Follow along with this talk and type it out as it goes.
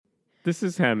This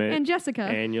is Hemet. And Jessica.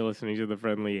 And you're listening to the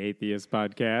Friendly Atheist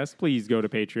Podcast. Please go to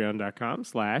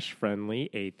patreon.com/Friendly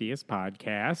Atheist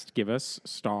Podcast. Give us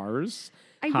stars.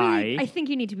 I think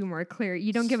you need to be more clear.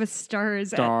 You don't give us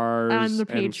stars on the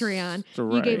Patreon.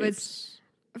 You gave us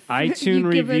iTunes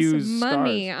reviews, reviews,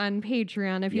 money stars. on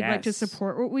Patreon if you'd like to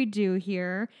support what we do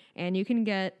here, and you can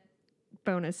get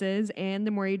bonuses. And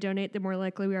the more you donate, the more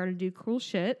likely we are to do cool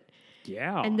shit.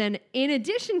 Yeah. And then in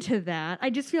addition to that,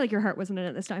 I just feel like your heart wasn't in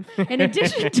it this time. In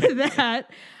addition to that,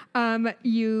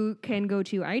 you can go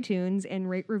to iTunes and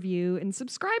rate, review, and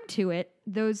subscribe to it.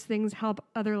 Those things help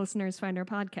other listeners find our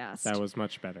podcast. That was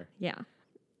much better. Yeah.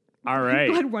 All right.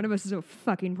 I'm glad one of us is a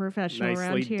fucking professional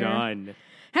around Nicely here. done.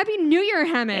 Happy New Year,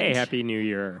 Hemet. Hey, Happy New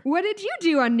Year. What did you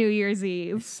do on New Year's I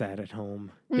Eve? sat at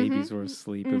home. Babies were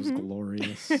asleep. It was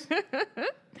glorious.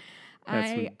 Had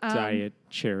some diet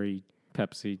cherry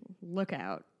Pepsi. Look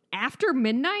out. After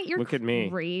midnight, you're Look at me.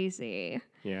 crazy.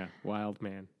 Yeah, wild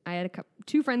man. I had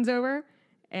two friends over,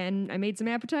 and I made some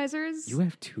appetizers. You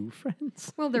have two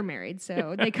friends? Well, they're married,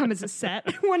 so they come as a set.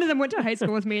 One of them went to high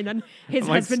school with me, and then his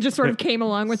Like, husband just sort of came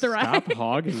along with the ride. Stop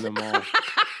hogging them all.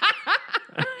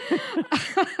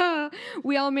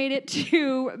 We all made it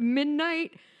to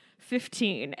midnight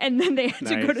 15, and then they had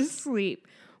to go to Nice. sleep.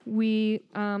 We,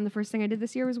 the first thing I did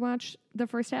this year was watch the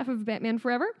first half of Batman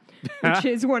Forever, which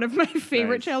is one of my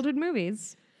favorite Nice. childhood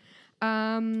movies.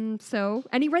 So,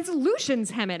 any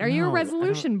resolutions, Hemet? Are you a No, I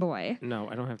resolution boy? No,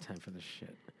 I don't have time for this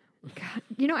shit. God,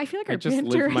 I feel like I our just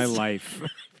banter live my is, life. I feel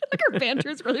like our banter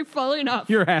is really falling off.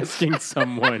 You're asking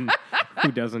someone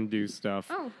who doesn't do stuff.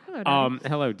 Oh, hello, Dottie.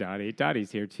 Hello, Dottie.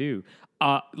 Dottie's here too.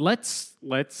 Let's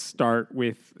start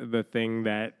with the thing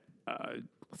that.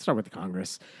 Let's start with the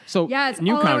Congress. So, Yes,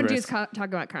 new all Congress. I want to do is talk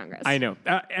about Congress. I know.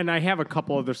 And I have a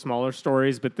couple other smaller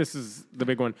stories, but this is the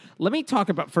big one. Let me talk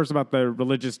first about the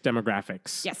religious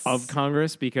demographics Yes. of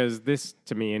Congress, because this,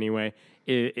 to me anyway,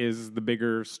 is the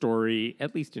bigger story,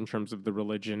 at least in terms of the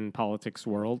religion politics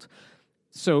world.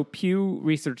 So Pew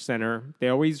Research Center, they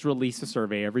always release a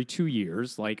survey every 2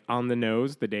 years, like on the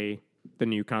nose, the day the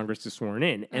new Congress is sworn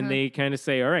in. And they kind of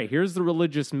say, all right, here's the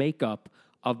religious makeup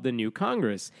of the new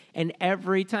Congress. And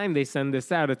every time they send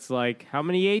this out, it's like, how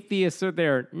many atheists are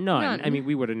there? None. I mean,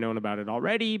 we would have known about it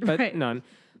already, but Right. none.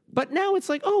 But now it's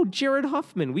like, oh, Jared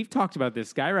Huffman. We've talked about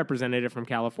this guy, representative from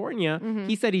California.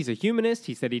 He said he's a humanist.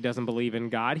 He said he doesn't believe in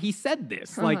God. He said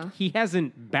this. Like, he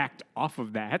hasn't backed off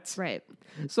of that. Right.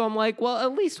 So I'm like, well,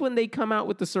 at least when they come out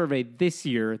with the survey this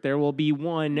year, there will be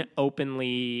one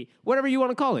openly, whatever you want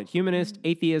to call it, humanist,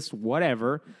 atheist,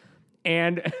 whatever.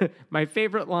 And my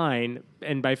favorite line,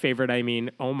 and by favorite I mean,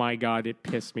 oh my God, it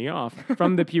pissed me off,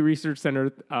 from the Pew Research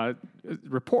Center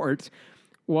report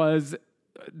was,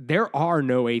 there are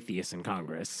no atheists in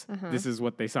Congress. This is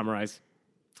what they summarize.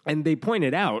 And they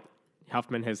pointed out,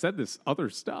 Huffman has said this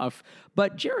other stuff,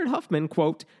 but Jared Huffman,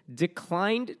 quote,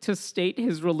 declined to state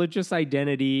his religious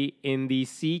identity in the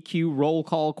CQ roll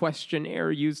call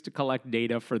questionnaire used to collect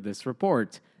data for this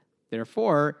report.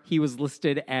 Therefore, he was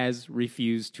listed as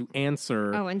refused to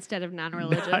answer. Oh, instead of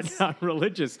non-religious. Not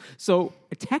religious. So,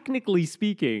 technically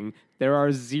speaking, there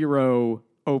are 0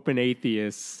 open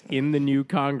atheists in the new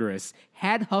Congress.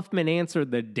 Had Huffman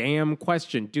answered the damn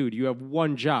question, dude, you have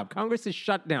one job. Congress is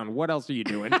shut down. What else are you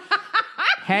doing?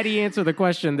 Had he answered the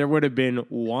question, there would have been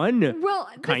one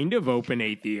kind of open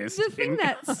atheist. The thing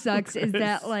that sucks is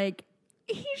that, like,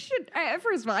 he should.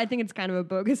 First of all, I think it's kind of a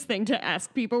bogus thing to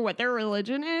ask people what their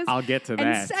religion is. I'll get to that.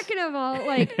 And second of all,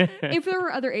 like, if there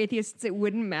were other atheists, it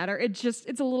wouldn't matter. It's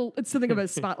something of a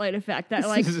spotlight effect that,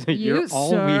 like, You're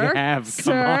all we have.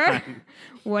 sir, Come on.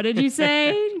 what did you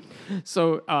say?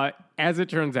 So, as it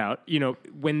turns out,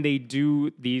 when they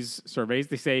do these surveys,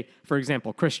 they say, for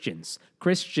example, Christians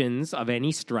of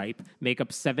any stripe make up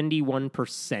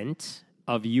 71%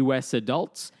 of U.S.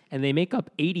 adults, and they make up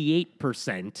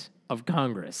 88% of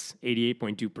Congress,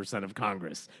 88.2% of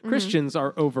Congress. Christians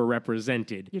are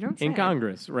overrepresented in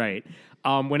Congress, right?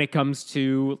 When it comes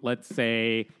to, let's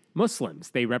say,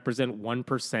 Muslims, they represent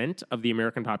 1% of the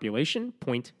American population,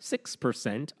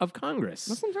 0.6% of Congress.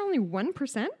 Muslims are only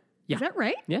 1%? Yeah. Is that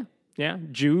right? Yeah. Yeah.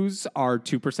 Jews are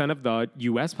 2% of the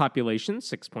U.S. population,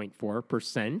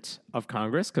 6.4% of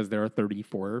Congress, because there are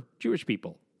 34 Jewish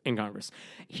people in Congress.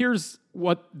 Here's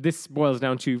what this boils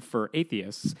down to for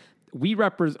atheists. We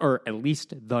represent, or at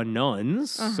least the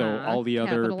nuns, so all the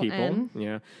other Capital people. N.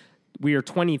 Yeah. We are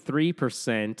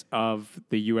 23% of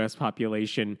the U.S.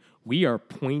 population. We are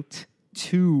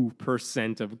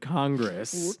 0.2% of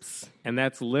Congress. Oops. And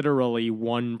that's literally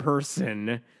one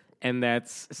person, and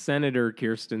that's Senator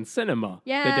Kirsten Sinema,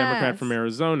 the Democrat Yes. from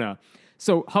Arizona.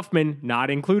 So Huffman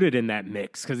not included in that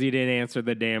mix because he didn't answer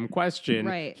the damn question.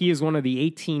 Right. He is one of the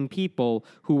 18 people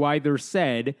who either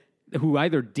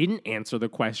didn't answer the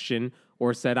question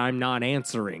or said, I'm not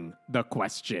answering the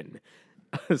question.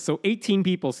 So 18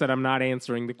 people said, I'm not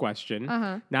answering the question.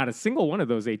 Not a single one of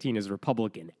those 18 is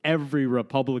Republican. Every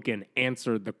Republican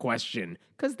answered the question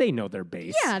because they know their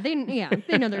base. Yeah, they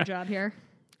know their job here.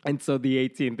 And so the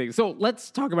 18 things. So let's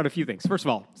talk about a few things. First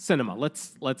of all, Sinema.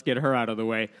 Let's get her out of the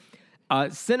way.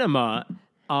 Sinema,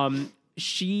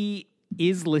 she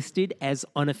is listed as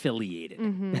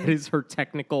unaffiliated. That is her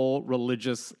technical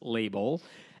religious label.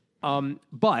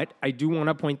 But I do want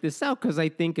to point this out because I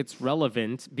think it's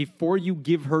relevant before you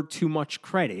give her too much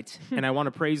credit. And I want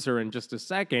to praise her in just a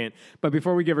second. But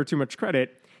before we give her too much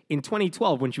credit, in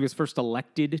 2012, when she was first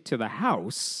elected to the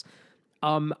House,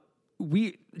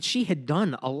 she had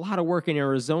done a lot of work in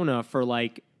Arizona for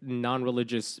like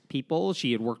non-religious people.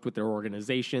 She had worked with their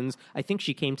organizations. I think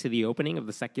she came to the opening of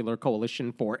the Secular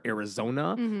Coalition for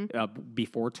Arizona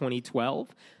before 2012.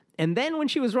 And then when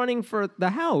she was running for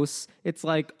the House, it's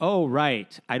like, oh,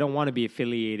 right, I don't want to be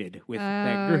affiliated with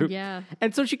that group. Yeah.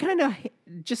 And so she kind of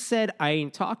just said, I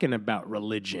ain't talking about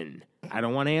religion. I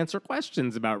don't want to answer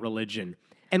questions about religion.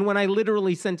 And when I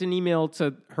literally sent an email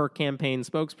to her campaign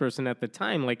spokesperson at the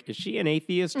time, like, is she an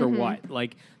atheist or what?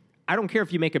 Like, I don't care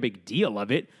if you make a big deal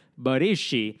of it, but is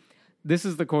she? This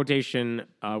is the quotation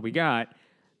we got.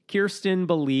 Kirsten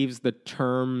believes the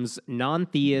terms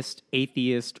non-theist,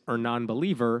 atheist, or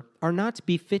non-believer are not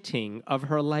befitting of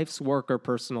her life's work or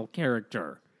personal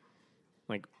character.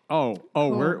 Like, cool.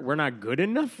 we're not good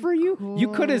enough for you? Cool. You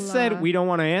could have said, we don't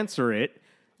want to answer it.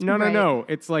 No.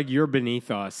 It's like, you're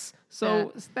beneath us.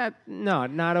 So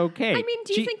not okay. I mean,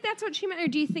 do you think that's what she meant? Or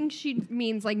do you think she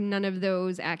means like none of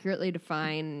those accurately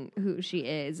define who she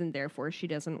is and therefore she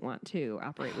doesn't want to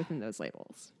operate within those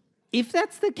labels? If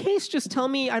that's the case, just tell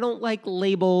me I don't like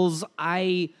labels.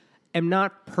 I am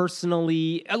not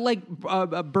personally, like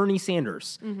Bernie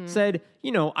Sanders said,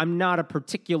 I'm not a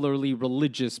particularly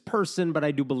religious person, but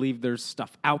I do believe there's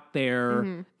stuff out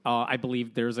there. I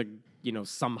believe there's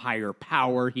some higher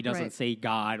power. He doesn't say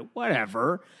God,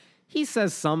 whatever. He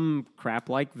says some crap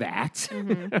like that.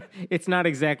 It's not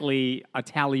exactly a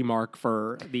tally mark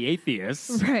for the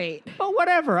atheists. Right. But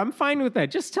whatever, I'm fine with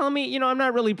that. Just tell me, I'm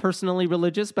not really personally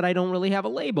religious, but I don't really have a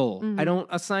label. I don't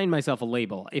assign myself a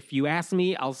label. If you ask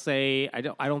me, I'll say, I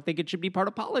don't think it should be part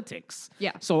of politics.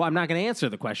 Yeah. So I'm not going to answer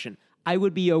the question. I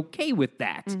would be okay with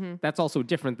that. That's also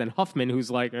different than Huffman,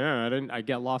 who's like, I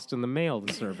get lost in the mail,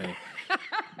 the survey.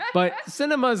 But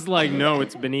Sinema's like, no,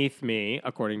 it's beneath me,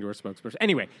 according to her spokesperson.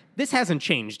 Anyway, this hasn't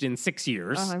changed in 6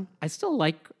 years. I still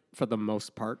like, for the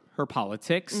most part, her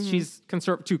politics. She's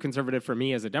too conservative for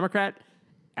me as a Democrat.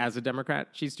 As a Democrat,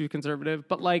 she's too conservative.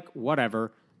 But like,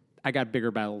 whatever. I got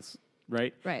bigger battles,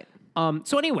 right? Right.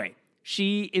 So anyway,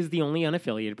 she is the only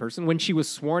unaffiliated person. When she was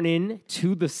sworn in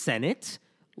to the Senate,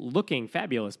 looking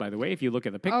fabulous, by the way, if you look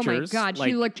at the pictures. Oh my God, like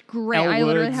she looked great. Elle I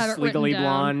literally Woods, have it Legally written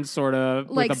down. Blonde, sort of,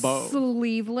 Like with a bow.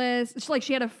 sleeveless.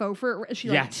 She had a faux fur. She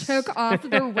Yes. took off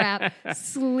the wrap,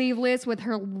 sleeveless with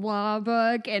her law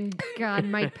book, and God,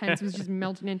 Mike Pence was just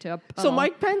melting into a puddle. So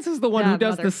Mike Pence is the one who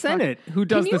does the Senate. Who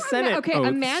does the Senate? Okay, oaths.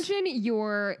 imagine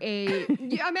you're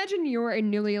a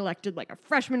newly elected, like a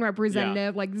freshman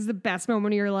representative. Yeah. Like, this is the best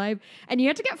moment of your life, and you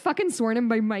have to get fucking sworn in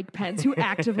by Mike Pence, who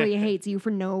actively hates you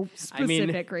for no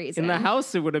specific reason. In the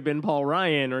House, it would have been Paul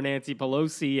Ryan or Nancy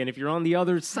Pelosi, and if you're on the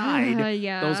other side,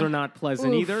 those are not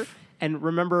pleasant either. And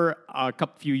remember a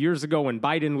few years ago when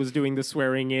Biden was doing the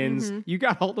swearing-ins, you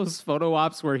got all those photo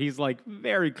ops where he's like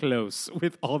very close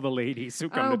with all the ladies who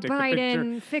come to take a picture.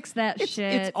 Biden, fix that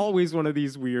shit. It's always one of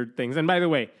these weird things. And by the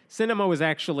way, Sinema was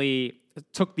actually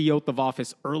took the oath of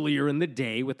office earlier in the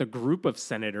day with a group of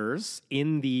senators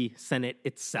in the Senate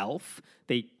itself.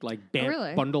 They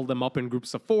bundled them up in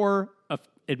groups of 4,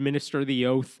 administer the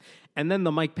oath. And then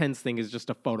the Mike Pence thing is just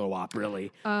a photo op,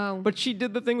 really. Oh. But she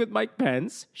did the thing with Mike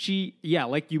Pence.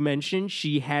 Like you mentioned,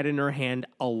 she had in her hand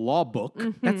a law book.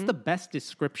 That's the best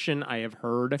description I have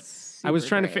heard. I was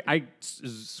trying to I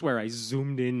swear I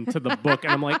zoomed into the book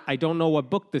and I'm like, I don't know what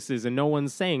book this is and no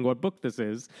one's saying what book this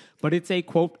is. But it's a,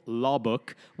 quote, law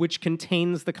book, which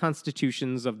contains the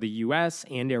constitutions of the U.S.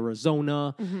 and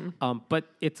Arizona. But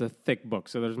it's a thick book,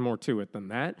 so there's more to it than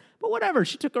that. But whatever,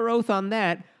 she took her oath on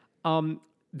that.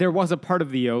 There was a part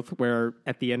of the oath where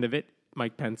at the end of it,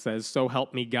 Mike Pence says, "So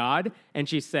help me God." And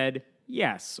she said,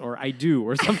 "Yes," or "I do,"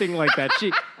 or something like that.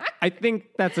 I think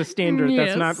that's a standard.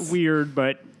 Yes. That's not weird,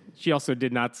 but she also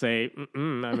did not say,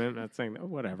 I'm not saying that.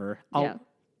 Whatever.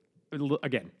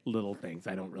 Again, little things.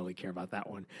 I don't really care about that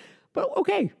one. But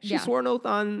okay, she Yeah. swore an oath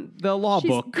on the law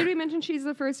book. Did we mention she's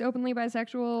the first openly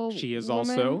bisexual She is woman?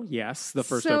 also, yes, the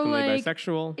first So, openly like,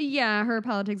 bisexual. Yeah, her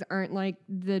politics aren't like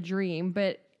the dream,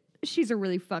 but she's a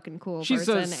really fucking cool She's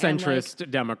person. a and, centrist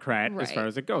Democrat as far Right.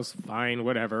 as it goes. Fine,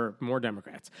 whatever. More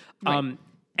Democrats.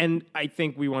 And I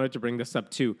think we wanted to bring this up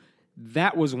too.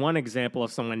 That was one example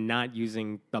of someone not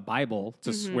using the Bible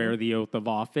to swear the oath of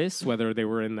office, whether they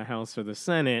were in the House or the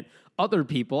Senate. Other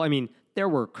people, I mean, there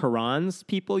were Qurans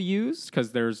people used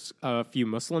because there's a few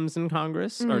Muslims in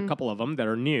Congress, or a couple of them that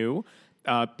are new.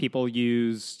 People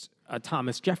used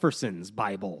Thomas Jefferson's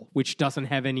Bible, which doesn't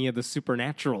have any of the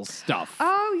supernatural stuff.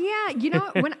 Oh yeah, you know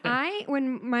what?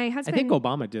 when my I husband, think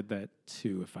Obama did that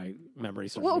too, if I memory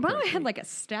serves well, me Obama correctly. had like a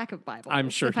stack of Bibles. I'm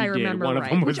sure if he I did. remember One of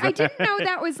right. them was which I that. didn't know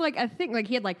that was like a thing. Like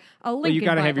he had like a Lincoln Well, you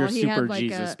got to have Bible. your He super had, like,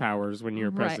 Jesus powers when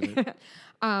you're president.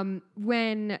 Right.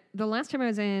 When the last time I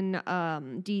was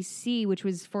in D.C., which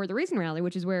was for the Reason Rally,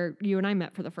 which is where you and I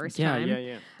met for the first time.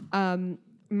 Yeah.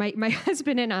 My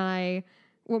husband and I,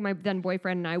 well, my then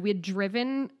boyfriend and I, we had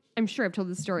driven. I'm sure I've told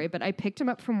this story, but I picked him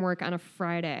up from work on a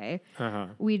Friday. Uh-huh.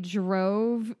 We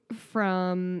drove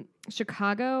from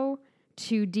Chicago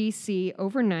to DC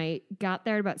overnight, got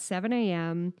there at about 7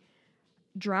 a.m.,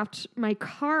 dropped my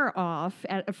car off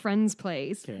at a friend's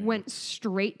place, Okay. went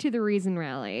straight to the Reason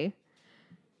Rally,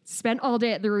 spent all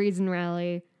day at the Reason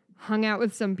Rally, hung out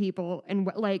with some people,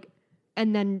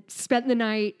 and then spent the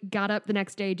night, got up the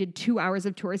next day, did 2 hours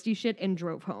of touristy shit, and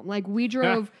drove home. Like, we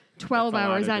drove 12 That's a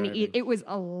lot hours of on driving. it was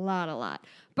a lot.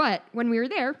 But when we were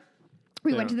there,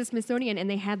 we went Yeah. to the Smithsonian and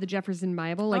they had the Jefferson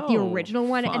Bible, like the original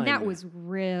one. And that fun. was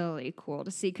really cool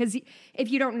to see. Because if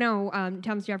you don't know,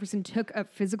 Thomas Jefferson took a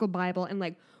physical Bible and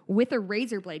like with a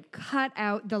razor blade cut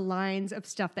out the lines of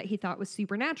stuff that he thought was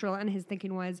supernatural. And his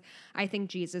thinking was, I think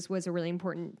Jesus was a really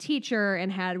important teacher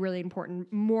and had really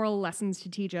important moral lessons to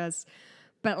teach us.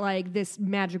 But like this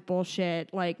magic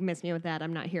bullshit, like miss me with that.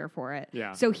 I'm not here for it.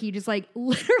 Yeah. So he just like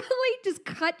literally just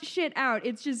cut shit out.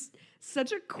 It's just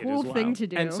such a It cool is thing wild. to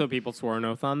do. And so people swore an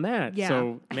oath on that. Yeah.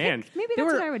 So, I man. think maybe there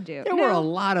that's were- what I would do. There were a No.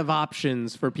 lot of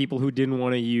options for people who didn't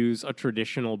want to use a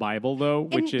traditional Bible, though,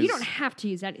 and which is... you don't have to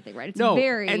use anything, right? It's No,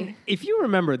 very and if you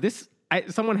remember this,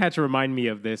 someone had to remind me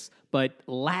of this, but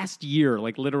last year,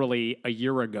 like literally a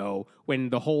year ago,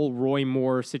 when the whole Roy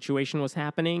Moore situation was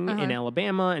happening in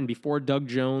Alabama and before Doug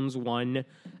Jones won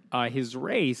his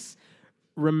race,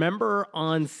 remember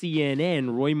on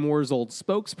CNN, Roy Moore's old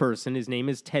spokesperson, his name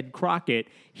is Ted Crockett,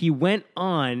 he went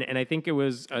on, and I think it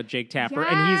was Jake Tapper,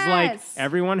 and he's like, Yes.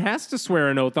 everyone has to swear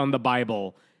an oath on the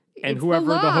Bible. And It's the whoever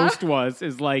the law. host was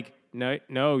is like,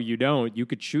 no, you don't. You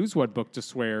could choose what book to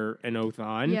swear an oath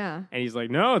on. Yeah. And he's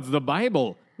like, no, it's the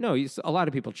Bible. No, a lot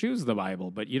of people choose the Bible,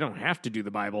 but you don't have to do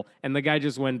the Bible. And the guy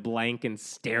just went blank and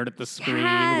stared at the screen with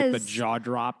Yes. the jaw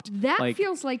dropped. that like,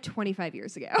 feels like 25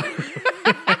 years ago.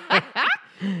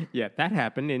 yeah, that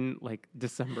happened in like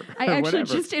December. I or actually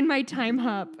whatever. just in my time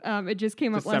hop, it just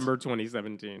came up December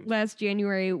 2017. last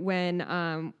January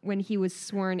when he was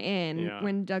sworn in, Yeah.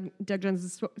 when Doug Jones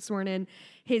was sworn in,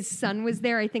 his son was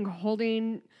there, I think,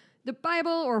 holding the Bible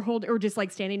or just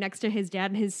like standing next to his dad,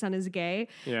 and his son is gay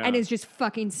Yeah. and is just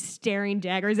fucking staring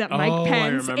daggers at Oh, Mike I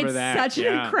Pence. remember It's that, such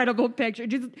an yeah. incredible picture.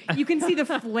 Just you can see the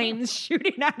flames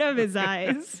shooting out of his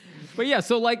eyes. But yeah,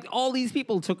 so like all these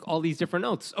people took all these different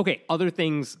notes. Okay, other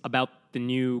things about the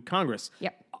new Congress.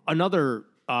 Yep. Another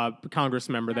Congress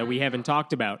member that we haven't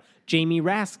talked about, Jamie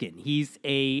Raskin. He's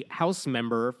a House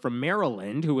member from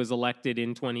Maryland who was elected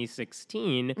in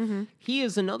 2016. He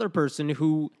is another person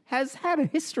who has had a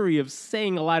history of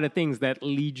saying a lot of things that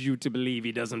lead you to believe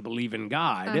he doesn't believe in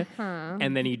God.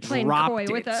 And then he Playing dropped coy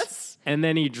it. with us. And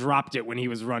then he dropped it when he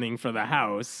was running for the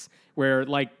House, where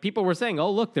like people were saying,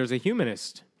 "Oh, look, there's a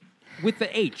humanist." With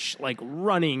the H, like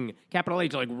running, capital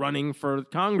H, like running for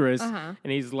Congress. And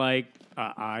he's like,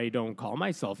 I don't call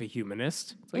myself a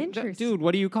humanist. It's like, Interesting. dude,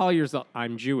 what do you call yourself?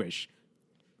 I'm Jewish.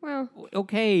 Well,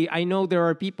 Okay, I know there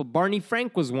are people. Barney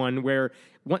Frank was one where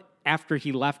after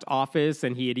he left office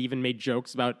and he had even made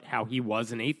jokes about how he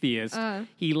was an atheist,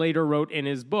 he later wrote in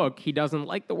his book he doesn't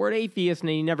like the word atheist and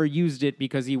he never used it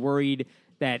because he worried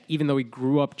that even though he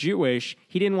grew up Jewish,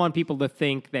 he didn't want people to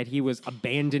think that he was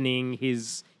abandoning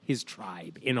his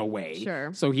tribe in a way.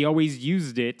 Sure. So he always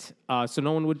used it so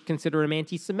no one would consider him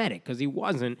anti-Semitic because he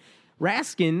wasn't.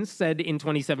 Raskin said in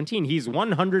 2017, he's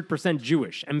 100%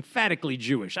 Jewish, emphatically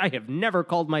Jewish. I have never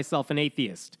called myself an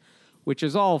atheist, which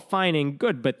is all fine and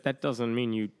good, but that doesn't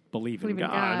mean you believe in Believe in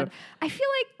God. God. I feel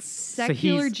like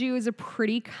secular he's- Jew is a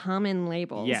pretty common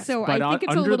label. Yes, so but I think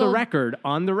it's under a little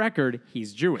on the record,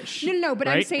 he's Jewish. No, but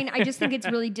I'm right? saying I just think it's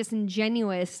really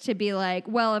disingenuous to be like,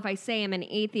 well, if I say I'm an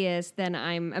atheist, then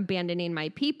I'm abandoning my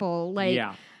people. Like,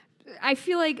 Yeah. I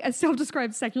feel like a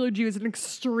self-described secular Jew is an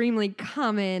extremely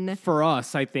common. For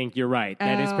us, I think you're right.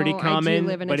 That is pretty Oh, I do common.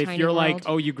 live in a But if tiny you're like, world.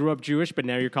 oh, you grew up Jewish, but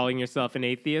now you're calling yourself an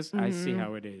atheist, I see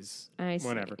how it is. I see,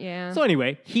 Whatever. yeah. So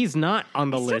anyway, he's not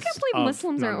on the I still list. can't believe of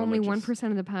Muslims are only non-religious.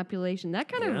 1% of the population. That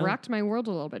kind of Yeah. rocked my world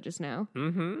a little bit just now.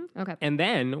 Mm-hmm. Okay. And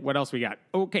then what else we got?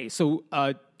 Okay, so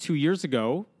 2 years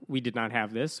ago, we did not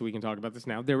have this, so we can talk about this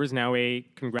now. There is now a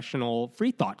Congressional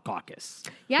Free Thought Caucus,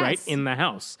 Yes. right, in the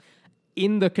House.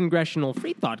 In the Congressional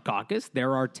Free Thought Caucus,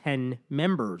 there are 10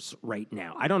 members right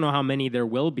now. I don't know how many there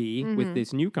will be with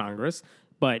this new Congress,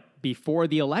 but before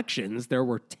the elections, there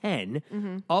were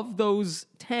 10. Of those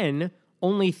 10,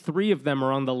 only 3 of them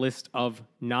are on the list of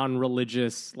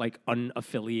non-religious, like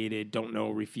unaffiliated, don't know,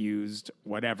 refused,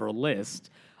 whatever list.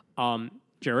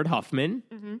 Jared Huffman,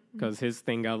 because his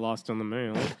thing got lost in the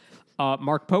mail.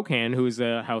 Mark Pocan, who is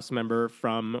a House member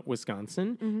from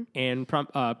Wisconsin, and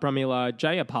Pramila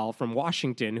Jayapal from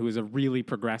Washington, who is a really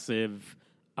progressive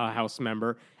House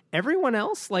member. Everyone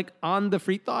else, like on the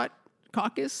Free Thought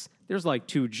Caucus, there's like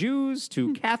 2 Jews,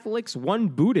 2 Catholics, 1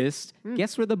 Buddhist.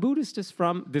 Guess where the Buddhist is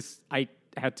from? I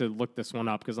had to look this one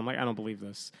up because I'm like, I don't believe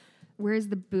this. Where's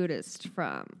the Buddhist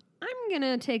from? I'm going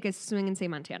to take a swing and say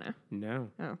Montana. No.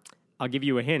 Oh. I'll give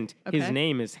you a hint. His Okay.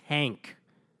 name is Hank.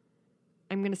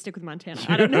 I'm going to stick with Montana.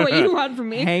 I don't know what you want from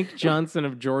me. Hank Johnson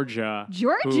of Georgia.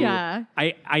 Georgia?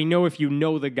 who- I know if you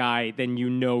know the guy, then you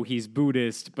know he's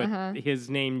Buddhist, but Uh-huh. his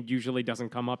name usually doesn't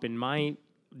come up in my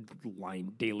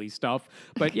line daily stuff.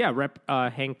 But yeah, Rep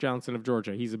Hank Johnson of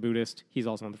Georgia. He's a Buddhist. He's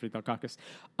also on the Free Thought Caucus.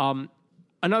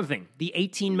 Another thing, the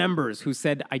 18 members who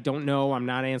said, I don't know, I'm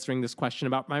not answering this question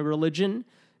about my religion.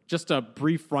 Just a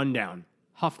brief rundown.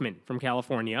 Huffman from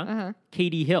California,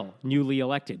 Katie Hill, newly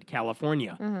elected,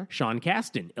 California, Sean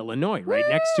Casten, Illinois, right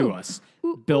next to us,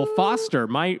 Bill Foster,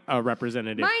 my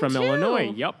representative Mine from too.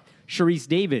 Illinois, yep, Sharice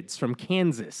Davids from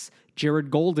Kansas, Jared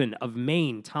Golden of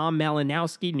Maine, Tom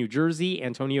Malinowski, New Jersey,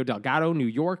 Antonio Delgado, New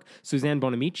York, Suzanne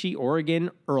Bonamici, Oregon,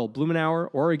 Earl Blumenauer,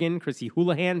 Oregon, Chrissy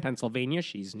Houlihan, Pennsylvania,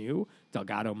 she's new,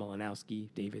 Delgado, Malinowski,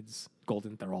 Davids,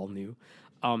 Golden, they're all new,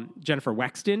 Jennifer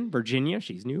Wexton, Virginia,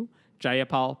 she's new,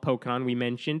 Jayapal Pocan, we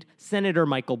mentioned. Senator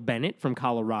Michael Bennett from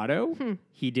Colorado.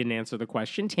 He didn't answer the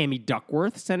question. Tammy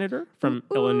Duckworth, senator from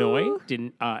Illinois,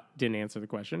 didn't answer the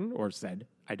question or said,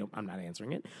 I'm not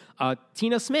answering it.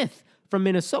 Tina Smith from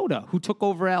Minnesota, who took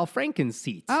over Al Franken's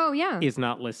seat. Oh, yeah. Is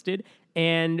not listed.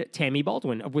 And Tammy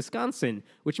Baldwin of Wisconsin,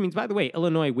 which means, by the way,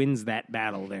 Illinois wins that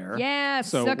battle there. Yeah,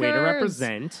 So way to suckers.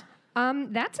 represent.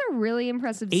 That's a really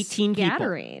impressive 18 people.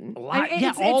 scattering. A lot- I mean, yeah,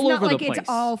 it's all not over like the it's place.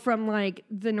 all from like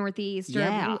the Northeast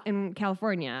Yeah. or in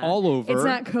California. All over. It's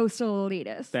not coastal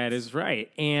elitists. That is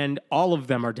right. And all of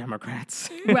them are Democrats.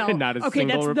 well, not a okay,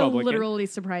 single that's Republican. the literally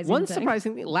surprising One thing.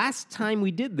 surprising thing, last time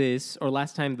we did this, or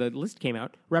last time the list came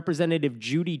out, Representative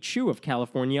Judy Chu of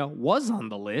California was on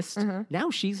the list. Now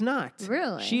she's not.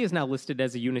 Really? She is now listed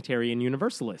as a Unitarian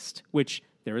Universalist, which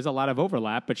there is a lot of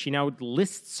overlap, but she now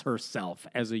lists herself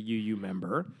as a UU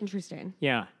member. Interesting.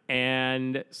 Yeah.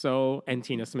 And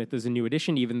Tina Smith is a new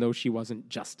addition, even though she wasn't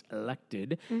just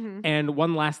elected. And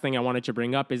one last thing I wanted to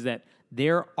bring up is that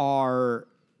there are,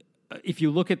 if you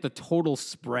look at the total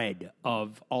spread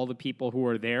of all the people who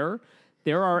are there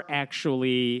are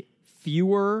actually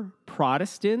fewer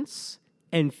Protestants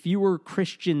and fewer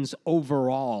Christians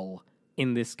overall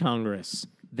in this Congress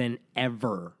than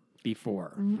ever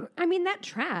before. I mean, that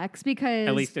tracks because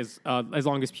At least as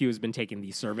long as Pew has been taking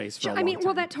these surveys for a long time.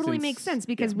 well, that totally Since- makes sense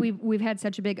because we've had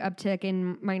such a big uptick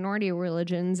in minority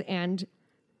religions and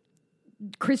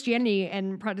Christianity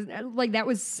and Protestant. Like that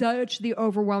was such the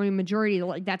overwhelming majority.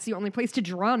 Like that's the only place to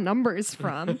draw numbers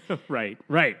from. Right.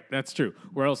 That's true.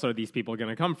 Where else are these people going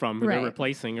to come from? Who Right. They're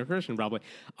replacing a Christian, probably.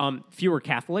 Fewer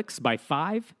Catholics by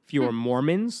 5, fewer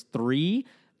Mormons 3.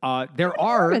 There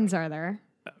are Mormons are there?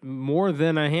 more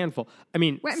than a handful. I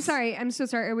mean, Wait, I'm sorry. I'm so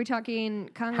sorry. Are we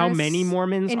talking Congress? how many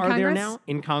Mormons in are there Congress? now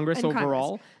in Congress In overall?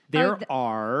 Congress. There well,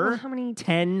 are how many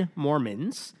 10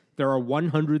 Mormons. There are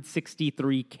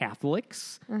 163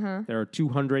 Catholics. There are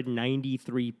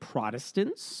 293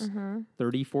 Protestants,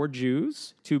 34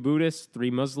 Jews, 2 Buddhists, 3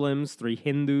 Muslims, 3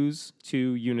 Hindus,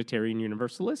 2 Unitarian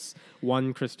Universalists,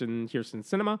 1 Kristen Kirsten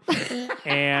Cinema,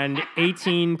 and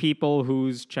 18 people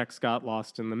whose checks got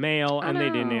lost in the mail and they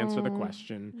didn't answer the no.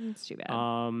 question. It's too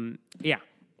bad. Yeah.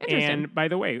 Interesting. And by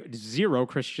the way, 0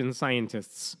 Christian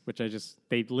scientists, which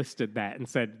they listed that and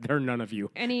said, they're none of you.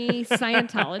 Any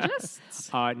Scientologists?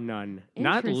 None.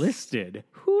 Not Interest- listed.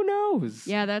 Who knows?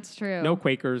 Yeah, that's true. No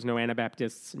Quakers, no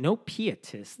Anabaptists, no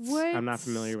Pietists. I'm not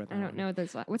familiar with that. I don't one. know what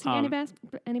those. What's an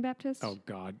Anabaptist? Oh,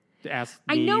 God. Ask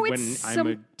I me know when it's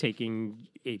I'm taking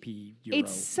AP Euro.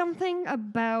 It's something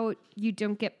about you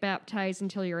don't get baptized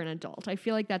until you're an adult. I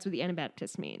feel like that's what the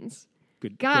Anabaptist means.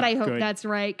 Good. God, good, I hope good. that's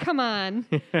right. Come on.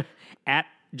 At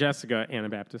Jessica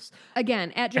Anabaptist.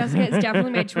 Again, at Jessica is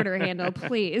definitely my Twitter handle.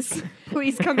 Please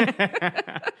come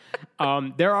back.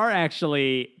 There are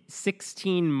actually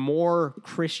 16 more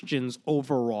Christians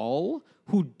overall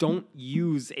who don't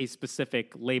use a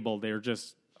specific label. They're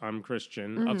just, I'm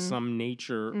Christian of some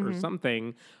nature or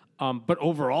something. But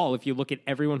overall, if you look at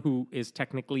everyone who is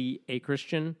technically a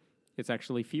Christian, it's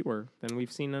actually fewer than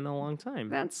we've seen in a long time.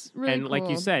 That's really And like you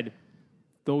cool. said,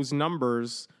 those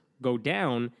numbers go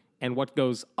down, and what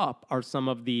goes up are some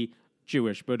of the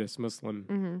Jewish, Buddhist,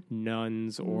 Muslim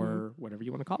nuns or whatever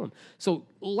you want to call them. So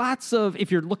lots of,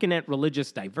 if you're looking at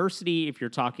religious diversity, if you're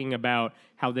talking about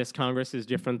how this Congress is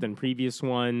different than previous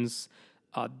ones,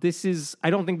 I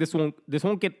don't think this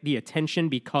won't get the attention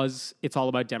because it's all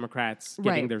about Democrats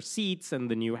getting Right. their seats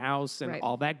and the new House and Right.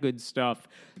 all that good stuff.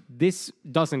 This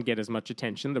doesn't get as much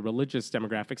attention, the religious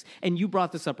demographics. And you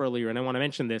brought this up earlier, and I want to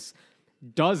mention this.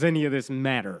 Does any of this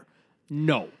matter?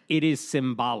 No, it is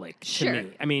symbolic Sure. to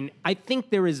me. I mean, I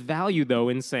think there is value, though,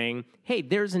 in saying, hey,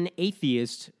 there's an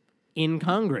atheist in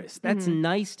Congress. That's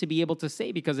nice to be able to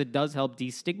say because it does help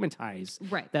destigmatize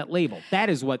Right. that label. That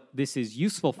is what this is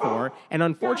useful for. And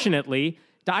unfortunately,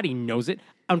 Dottie knows it.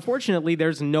 Unfortunately,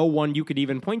 there's no one you could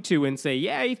even point to and say,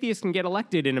 yeah, atheists can get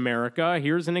elected in America.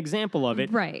 Here's an example of it.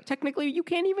 Right. Technically, you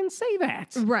can't even say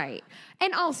that. Right.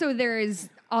 And also there is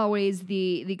always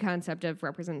the concept of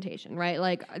representation, right?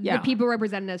 Like Yeah. the people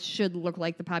representing us should look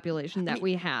like the population that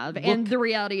we have. And the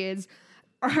reality is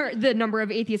the number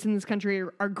of atheists in this country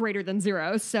are greater than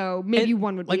 0. So maybe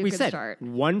one would be a good start.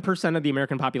 1% of the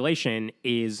American population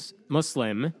is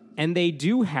Muslim, and they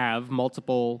do have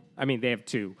multiple. I mean, they have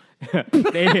 2.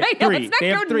 They have 3. let's not They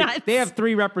have go 3. nuts. They have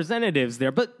 3 representatives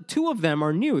there, but 2 of them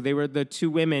are new. They were the 2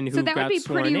 women who So that would got be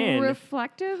sworn pretty in.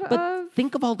 reflective But of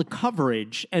think of all the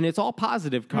coverage, and it's all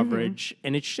positive coverage,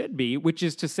 and it should be, which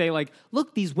is to say, like,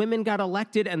 look, these women got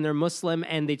elected, and they're Muslim,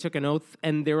 and they took an oath,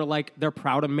 and they were like, they're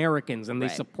proud Americans, and they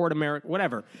Right. support America,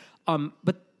 whatever.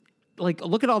 But like,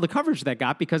 look at all the coverage that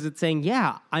got because it's saying,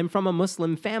 yeah, I'm from a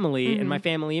Muslim family, and my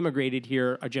family immigrated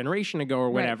here a generation ago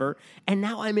or whatever, and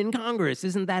now I'm in Congress.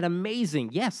 Isn't that amazing?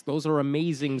 Yes, those are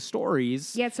amazing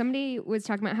stories. Yeah, somebody was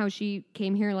talking about how she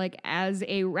came here like as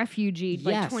a refugee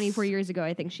like Yes. 24 years ago.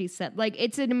 I think she said like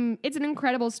it's an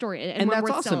incredible story and one that's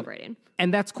worth awesome. celebrating.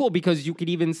 And that's cool because you could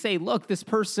even say, look, this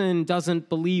person doesn't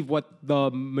believe what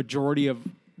the majority of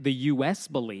the U.S.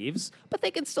 believes, but they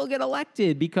can still get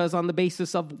elected because on the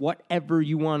basis of whatever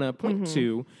you want to point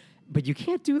to. But you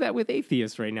can't do that with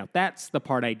atheists right now. That's the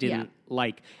part I didn't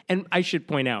like. And I should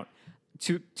point out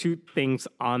two things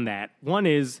on that. One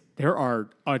is there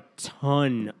are a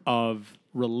ton of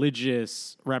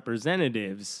religious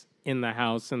representatives in the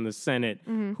House and the Senate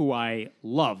who I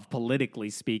love, politically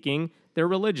speaking. They're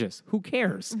religious. Who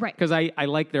cares? Right. Because I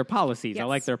like their policies. I Yes.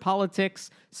 like their politics.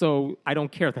 So I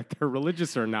don't care that they're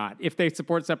religious or not. If they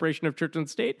support separation of church and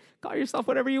state, call yourself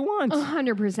whatever you want.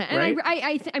 100%. And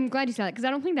Right? I'm glad you said that because I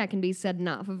don't think that can be said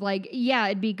enough of like, yeah,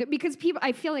 it'd be good because people,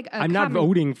 I feel like I'm not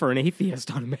voting for an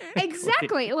atheist automatically.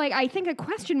 Exactly. Like, I think a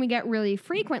question we get really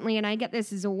frequently, and I get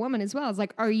this as a woman as well, is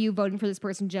like, are you voting for this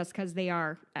person just because they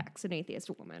are X, an atheist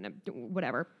woman,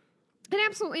 whatever? And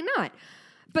absolutely not.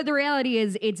 But the reality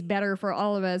is, it's better for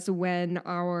all of us when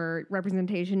our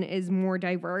representation is more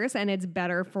diverse, and it's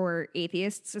better for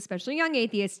atheists, especially young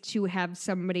atheists, to have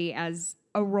somebody as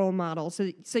a role model.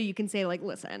 So you can say, like,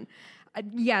 listen,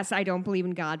 yes, I don't believe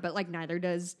in God, but like neither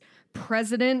does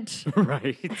President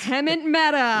Right. Hemant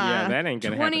Mehta. Yeah, that ain't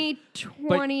gonna happen.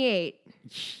 2028.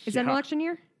 Is that an Yeah. election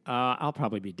year? I'll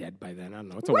probably be dead by then. I don't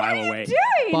know. It's a What while are you away.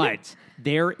 doing? But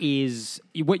there is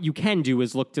what you can do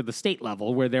is look to the state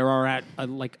level where there are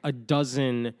like a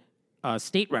dozen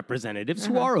state representatives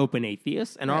who are open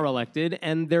atheists and are elected,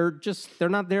 and they're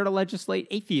not there to legislate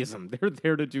atheism. They're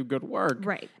there to do good work.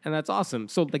 Right. And that's awesome.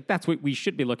 So like that's what we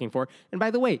should be looking for. And by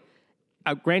the way,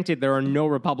 granted, there are no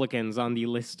Republicans on the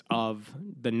list of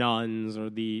the nuns or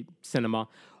the cinema.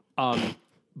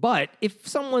 But if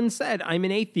someone said, I'm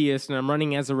an atheist and I'm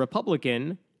running as a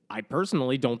Republican, I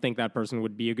personally don't think that person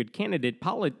would be a good candidate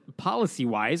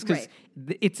policy-wise, because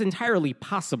it's entirely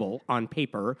possible on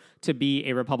paper to be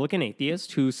a Republican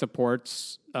atheist who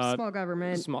supports small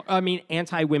government.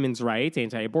 Anti-women's rights,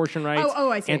 anti-abortion rights,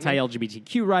 I see.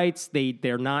 anti-LGBTQ rights.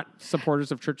 They're not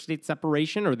supporters of church-state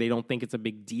separation, or they don't think it's a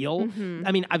big deal.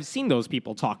 I mean, I've seen those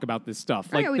people talk about this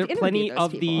stuff. Like, there are plenty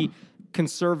of the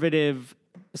conservative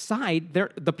side,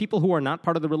 the people who are not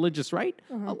part of the religious right,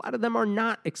 a lot of them are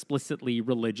not explicitly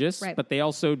religious, but they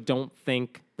also don't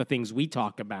think the things we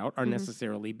talk about are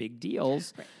necessarily big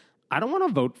deals. I don't want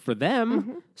to vote for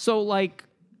them. So, like,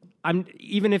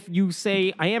 even if you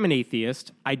say I am an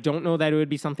atheist, I don't know that it would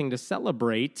be something to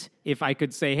celebrate if I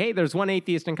could say, hey, there's one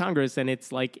atheist in Congress and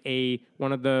it's like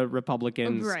one of the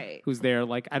Republicans who's there.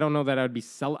 Like, I don't know that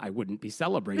I wouldn't be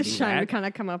celebrating The shine that. would kind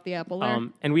of come off the apple there.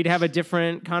 And we'd have a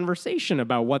different conversation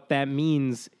about what that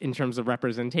means in terms of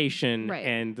representation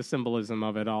and the symbolism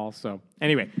of it all. So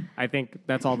anyway, I think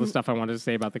that's all the stuff I wanted to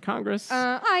say about the Congress.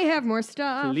 I have more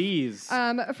stuff. Please.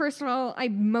 First of all, I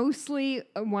mostly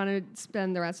want to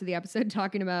spend the rest of the episode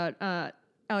talking about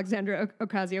Alexandra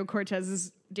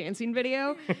Ocasio-Cortez's dancing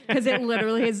video, because it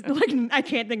literally is like, I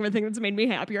can't think of a thing that's made me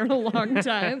happier in a long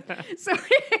time.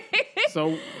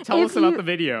 So tell us about the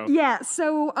video. Yeah,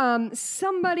 so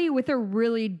somebody with a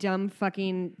really dumb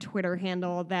fucking Twitter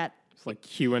handle that it's like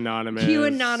Q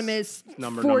Anonymous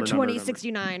number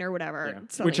 42069 or whatever.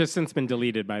 Yeah. Which has since been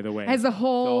deleted, by the way. Has the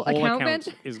whole account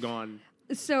is gone.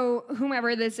 So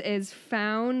whomever this is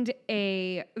found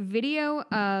a video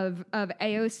of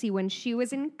AOC when she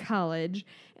was in college,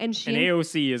 and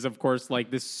AOC is, of course, like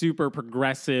this super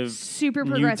progressive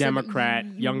New Democrat,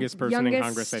 youngest person in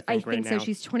Congress, I think right now. So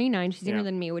she's 29. She's younger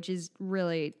than me, which is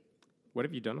really... What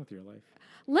have you done with your life?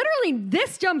 Literally,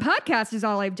 this dumb podcast is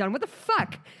all I've done. What the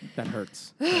fuck? That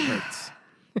hurts. That hurts.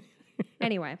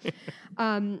 Anyway,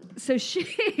 so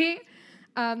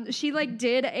she like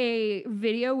did a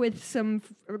video with some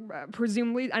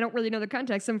presumably, I don't really know the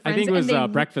context, some friends. I think it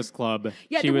was Breakfast Club.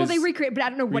 Yeah, they recreated, but I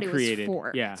don't know what it was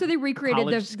for. Yeah. So they recreated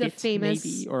the famous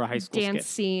maybe, or a high school dance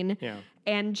scene. Yeah.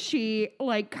 And she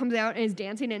like comes out and is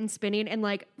dancing and spinning and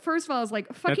like, first of all, is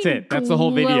like fucking That's it. That's the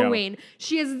whole video. glowing.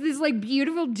 She has this like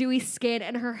beautiful dewy skin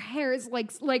and her hair is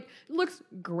like looks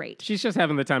great. She's just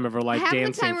having the time of her life,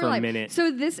 dancing for a minute.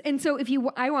 So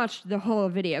I watched the whole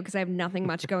video because I have nothing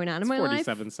much going on in my 47 life.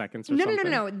 47 seconds or something.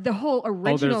 No. The whole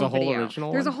original there's a whole video.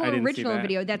 original There's a one? whole I didn't see original that.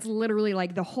 video that's literally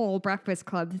like the whole Breakfast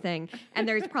Club thing. And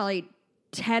there's probably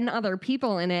 10 other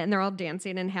people in it and they're all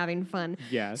dancing and having fun.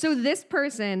 Yes. So this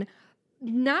person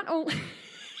not only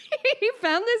he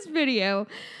found this video,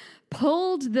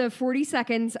 pulled the 40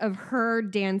 seconds of her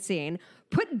dancing,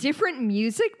 put different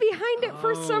music behind it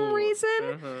for some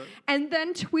reason, and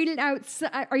then tweeted out.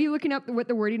 Are you looking up what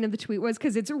the wording of the tweet was?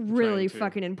 Because it's really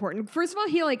fucking important. First of all,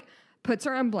 he like puts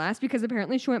her on blast because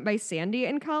apparently she went by Sandy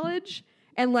in college,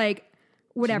 and like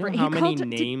whatever. Do you know how many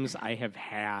names I have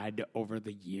had over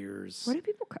the years? What do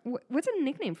people? What's a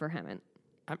nickname for him?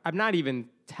 I'm not even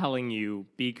telling you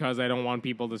because I don't want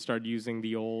people to start using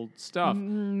the old stuff.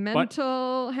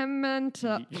 Mental. No,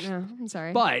 I'm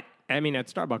sorry. But, I mean, at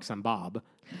Starbucks, I'm Bob.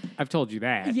 I've told you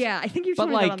that. Yeah, I think you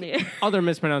told me that on the air. Other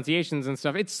mispronunciations and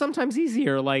stuff, it's sometimes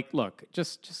easier. Like, look,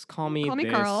 just call me Call me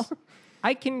this. Carl.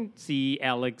 I can see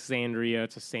Alexandria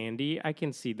to Sandy. I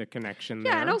can see the connection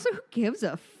there. Yeah, and also, who gives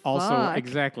a fuck? Also,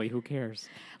 exactly, who cares?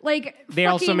 Like, they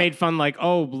also made fun, like,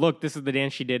 oh, look, this is the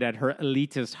dance she did at her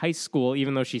elitist high school,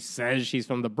 even though she says she's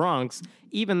from the Bronx,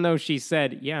 even though she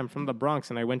said, yeah, I'm from the Bronx,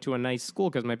 and I went to a nice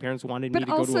school because my parents wanted me to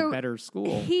go to a better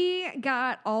school. He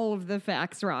got all of the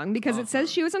facts wrong because it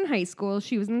says she was in high school,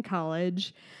 she was in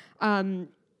college.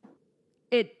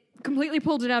 It completely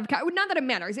pulled it out of... Not that it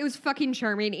matters. It was fucking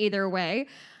charming either way.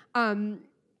 And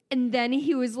then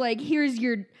he was like, here's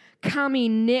your... commie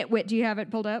nitwit. Do you have it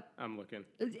pulled up? I'm looking.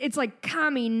 It's like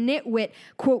commie nitwit,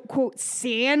 quote, quote,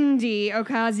 Sandy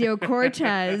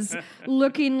Ocasio-Cortez,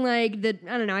 looking like the,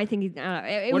 I don't know, I think,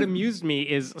 what amused me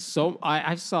is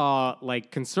I saw like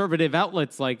conservative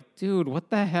outlets like, dude, what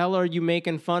the hell are you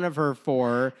making fun of her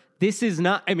for? This is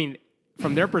not, I mean,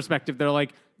 from their perspective, they're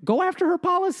like, go after her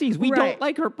policies. We don't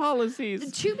like her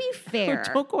policies. To be fair.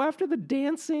 Don't go after the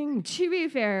dancing. To be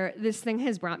fair, this thing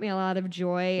has brought me a lot of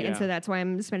joy, and so that's why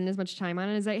I'm spending as much time on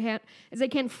it as I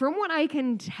can. From what I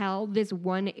can tell, this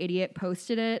one idiot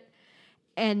posted it,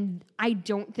 and I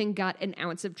don't think got an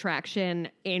ounce of traction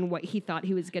in what he thought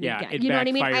he was going to get. You know what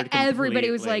I mean?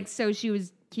 Everybody was like, so she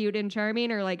was cute and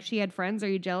charming, or like she had friends. Are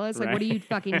you jealous? Like, what are you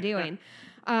fucking doing?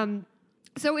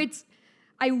 So it's...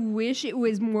 I wish it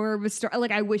was more of a story.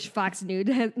 Like, I wish Fox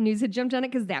News had jumped on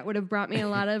it, because that would have brought me a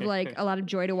lot of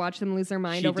joy to watch them lose their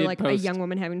mind over like a young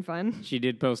woman having fun. She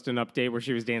did post an update where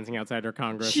she was dancing outside her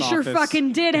Congress She office. sure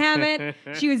fucking did, have it.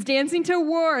 She was dancing to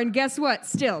War, and guess what?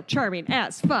 Still charming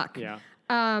as fuck. Yeah.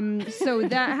 So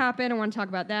that happened. I want to talk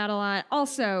about that a lot.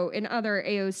 Also, in other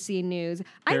AOC news,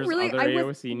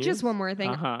 AOC news? Just one more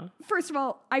thing. Uh-huh. First of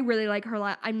all, I really like her a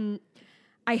lot.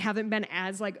 I haven't been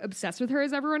as like obsessed with her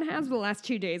as everyone has, but the last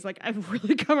 2 days, like, I've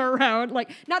really come around.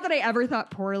 Like, not that I ever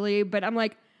thought poorly, but I'm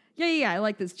like, yeah, I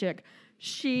like this chick.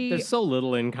 There's so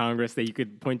little in Congress that you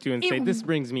could point to and say, this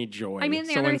brings me joy. I mean,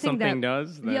 the other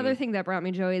thing that brought me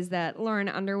joy is that Lauren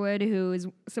Underwood, who is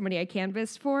somebody I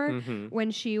canvassed for, when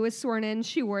she was sworn in,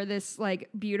 she wore this like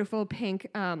beautiful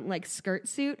pink like skirt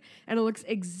suit, and it looks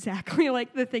exactly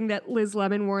like the thing that Liz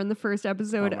Lemon wore in the first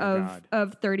episode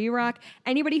of 30 Rock.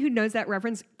 Anybody who knows that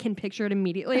reference can picture it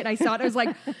immediately. And I saw it, I was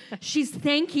like, she's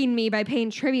thanking me by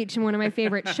paying tribute to one of my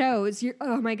favorite shows.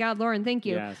 Oh my God, Lauren, thank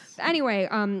you. Yes. Anyway,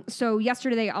 so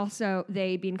yesterday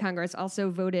they being Congress also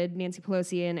voted Nancy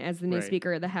Pelosi in as the new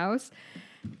Speaker of the House.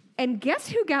 And guess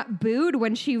who got booed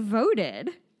when she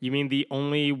voted? You mean the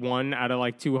only one out of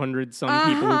like 200 some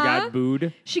people who got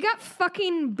booed? She got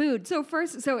fucking booed. So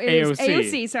it was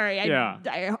AOC. Sorry.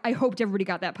 I hoped everybody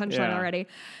got that punchline already.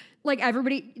 Like,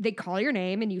 everybody, they call your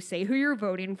name and you say who you're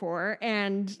voting for,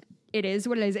 and it is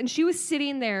what it is. And she was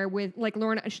sitting there with like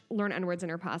Lauren Underwood's in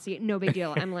her posse. No big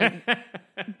deal. I'm like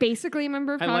basically a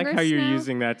member of Congress. I like how you're now.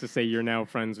 using that to say you're now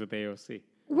friends with AOC.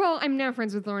 Well, I'm now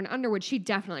friends with Lauren Underwood. She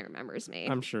definitely remembers me.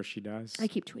 I'm sure she does. I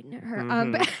keep tweeting at her.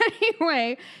 But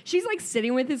anyway, she's like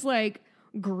sitting with this like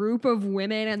group of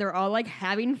women, and they're all like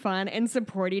having fun and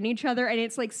supporting each other, and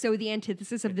it's like so the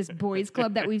antithesis of this boys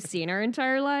club that we've seen our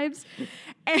entire lives.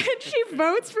 And she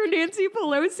votes for Nancy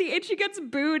Pelosi, and she gets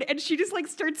booed, and she just like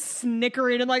starts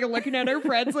snickering and like looking at her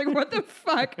friends like, what the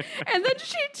fuck? And then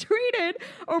she tweeted,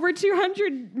 over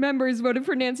 200 members voted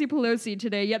for Nancy Pelosi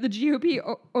today, yet the GOP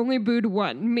only booed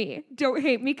one, me. Don't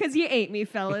hate me because you ate me,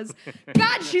 fellas.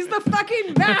 God, she's the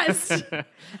fucking best.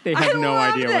 They have no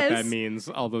idea what that means,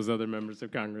 all those other members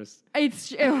of Congress. It's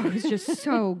just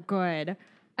so good.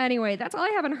 Anyway, that's all I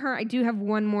have on her. I do have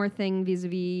one more thing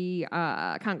vis-a-vis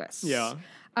Congress. Yeah.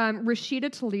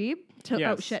 Rashida Tlaib.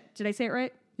 Yes. Oh, shit. Did I say it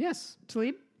right? Yes.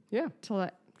 Tlaib? Yeah.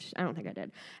 I don't think I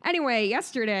did. Anyway,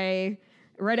 yesterday,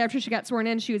 right after she got sworn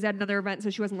in, she was at another event, so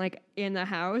she wasn't like in the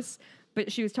house.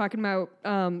 But she was talking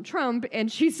about Trump,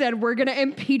 and she said, we're going to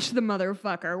impeach the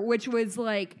motherfucker, which was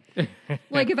like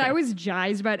if I was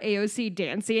jazzed about AOC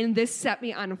dancing, this set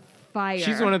me on fire.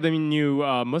 She's one of the new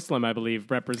Muslim, I believe,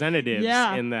 representatives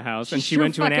in the House. And she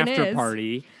went to an after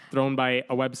party thrown by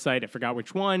a website, I forgot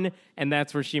which one, and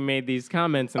that's where she made these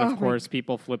comments. And of course,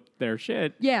 people flipped their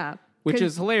shit. Yeah. Which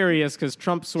is hilarious because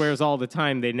Trump swears all the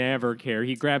time they never care.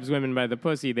 He grabs women by the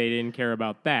pussy. They didn't care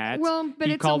about that. Well, but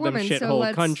he it's called a woman, them shithole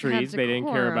so countries. They didn't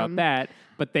care about that.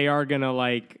 But they are going to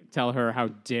like tell her how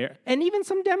dare. And even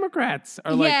some Democrats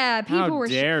are like, how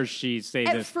dare she say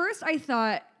this? At first, I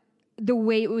thought the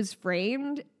way it was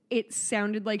framed, it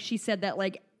sounded like she said that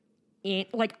like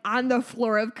on the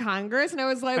floor of Congress. And I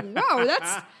was like, whoa,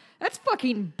 that's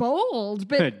fucking bold.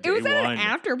 But it was at an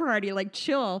after party, like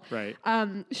chill. Right.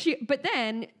 But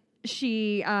then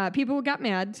people got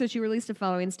mad, so she released a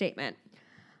following statement.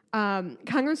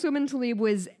 Congresswoman Tlaib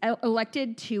was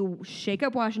elected to shake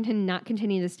up Washington, not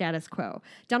continue the status quo.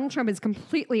 Donald Trump is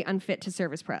completely unfit to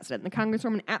serve as president. The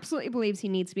Congresswoman absolutely believes he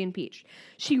needs to be impeached.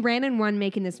 She ran and won,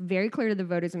 making this very clear to the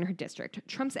voters in her district.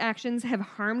 Trump's actions have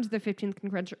harmed the 15th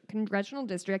congressional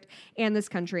district and this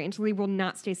country, and Tlaib will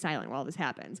not stay silent while this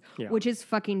happens, which is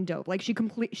fucking dope. Like she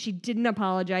didn't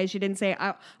apologize. She didn't say,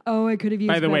 "Oh, I could have used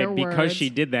better words." By the way, because she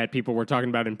did that, people were talking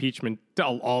about impeachment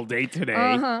all day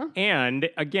today. And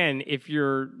again, if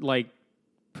you're like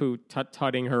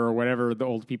tut-tutting her or whatever the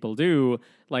old people do,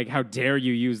 like, how dare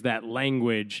you use that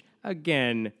language?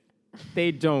 Again,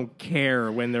 they don't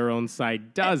care when their own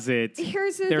side does it.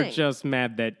 Here's the They're thing. just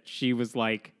mad that she was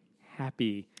like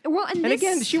happy. Well, and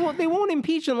again, they won't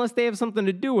impeach unless they have something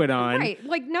to do it on. Right.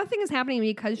 Like nothing is happening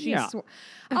because she's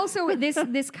also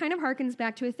this kind of harkens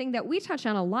back to a thing that we touch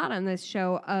on a lot on this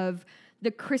show of the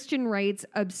Christian right's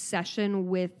obsession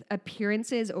with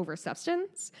appearances over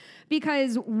substance,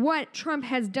 because what Trump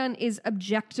has done is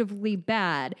objectively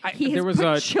bad. I saw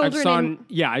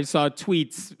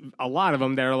tweets, a lot of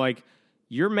them that are like,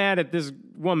 you're mad at this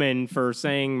woman for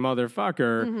saying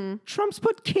motherfucker. Mm-hmm. Trump's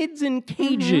put kids in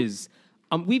cages.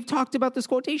 Mm-hmm. We've talked about this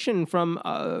quotation from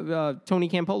Tony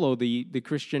Campolo, the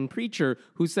Christian preacher,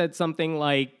 who said something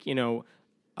like,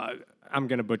 I'm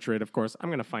going to butcher it, of course. I'm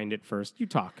going to find it first. You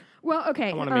talk. Well, okay.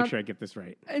 I want to make sure I get this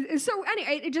right. So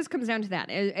anyway, it just comes down to that.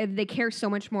 They care so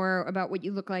much more about what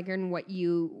you look like and what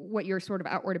your sort of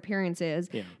outward appearance is,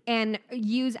 and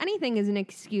use anything as an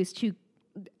excuse to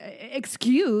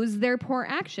excuse their poor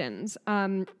actions.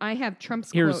 I have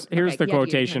Trump's Here's quote. the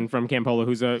quotation from Campolo,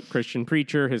 who's a Christian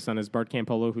preacher. His son is Bart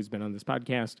Campolo, who's been on this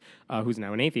podcast, who's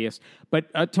now an atheist.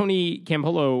 But Tony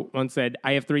Campolo once said,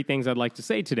 "I have 3 things I'd like to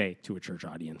say today to a church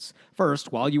audience.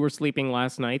 First, while you were sleeping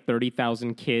last night,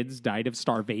 30,000 kids died of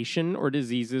starvation or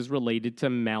diseases related to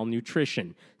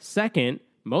malnutrition. Second,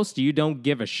 most of you don't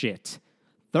give a shit.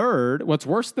 Third, what's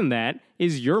worse than that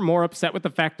is you're more upset with the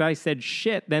fact I said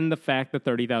shit than the fact that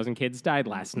 30,000 kids died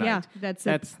last night." Yeah, that's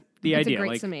the idea. It's a great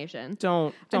like, summation.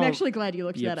 Don't I'm actually glad you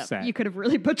looked be that upset. up. You could have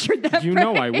really butchered that. You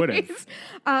know I would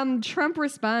have. Trump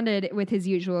responded with his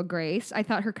usual grace. I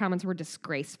thought her comments were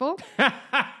disgraceful.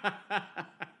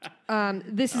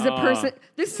 This is a person.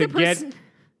 This is a person. Get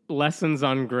lessons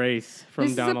on grace from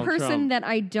This Donald is a person Trump. that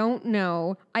I don't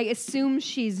know. I assume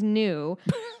she's new.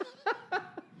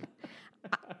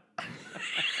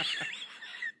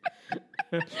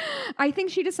 I think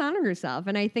she dishonored herself,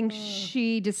 and I think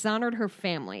she dishonored her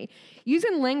family.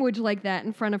 Using language like that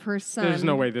in front of her son. There's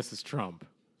no way this is Trump.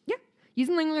 Yeah.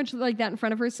 Using language like that in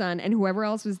front of her son and whoever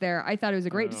else was there, I thought it was a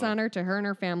great dishonor to her and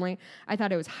her family. I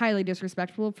thought it was highly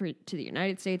disrespectful to the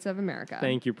United States of America.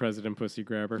 Thank you, President Pussy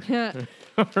Grabber.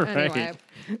 All right. Anyway.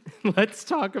 Let's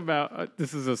talk about...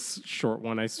 this is a short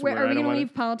one, I swear. Wait, are we going to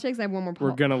leave politics? I have one more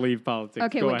We're going to leave politics.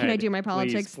 Okay, Go wait, can I ahead. do my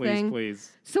politics thing?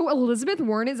 Please. So Elizabeth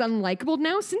Warren is unlikable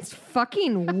now? Since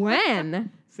fucking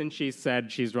when? Since she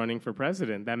said she's running for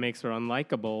president, that makes her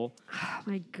unlikable. Oh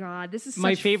my God, this is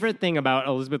My such favorite thing about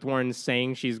Elizabeth Warren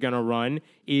saying she's going to run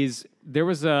is there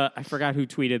was I forgot who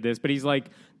tweeted this, but he's like,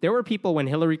 there were people when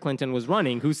Hillary Clinton was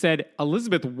running who said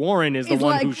Elizabeth Warren is the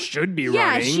one who should be running.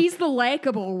 Yeah, she's the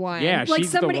likable one. Yeah, like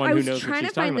she's the one I who was knows trying what to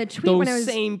she's find talking the about. tweet when I Those was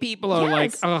same people are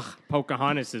like, Yes. ugh,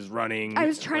 Pocahontas is running. I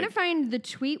was trying to find the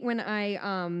tweet when I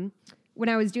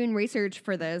was doing research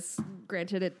for this.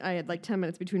 Granted, I had like 10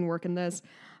 minutes between work and this.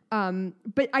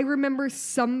 But I remember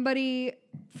somebody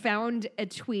found a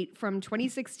tweet from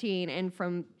 2016 and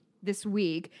from this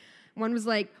week. One was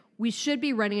like, we should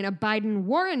be running a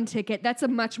Biden-Warren ticket. That's a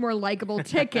much more likable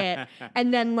ticket.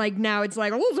 And then like now it's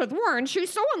like, Elizabeth Warren, she's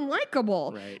so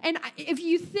unlikable. Right. And if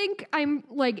you think I'm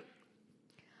like...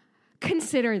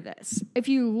 Consider this. If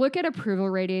you look at approval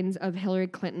ratings of Hillary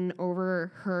Clinton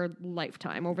over her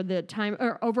lifetime,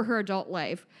 over her adult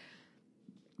life,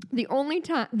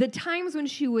 the times when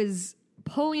she was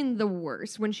polling the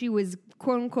worst, when she was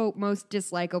quote unquote most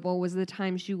dislikable, was the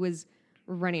time she was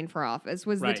running for office.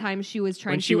 Was Right. the time she was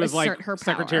trying when she to was assert like her power.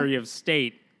 Secretary of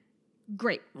State.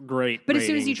 Great. But as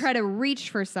soon as you try to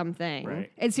reach for something,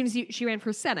 Right. as soon as she ran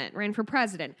for Senate, ran for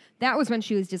president, that was when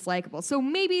she was dislikable. So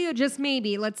maybe, just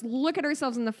maybe, let's look at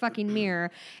ourselves in the fucking mirror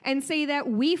and say that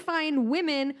we find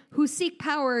women who seek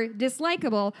power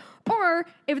dislikable, or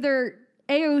if they're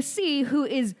AOC, who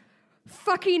is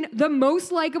fucking the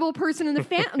most likable person in the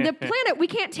planet, we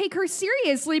can't take her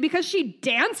seriously because she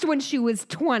danced when she was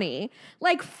 20.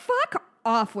 Like, fuck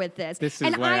off with this. This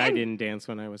is why I didn't dance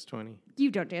when I was 20.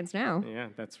 You don't dance now. Yeah,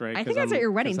 that's right. I think I was at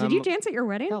your wedding. Did you dance at your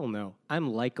wedding? Hell no.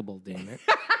 I'm likable, damn it.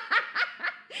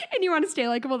 And you want to stay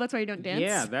likable, that's why you don't dance?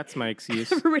 Yeah, that's my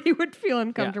excuse. Everybody would feel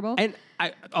uncomfortable. Yeah.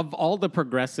 And of all the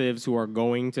progressives who are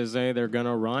going to say they're going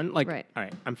to run, like, Right. all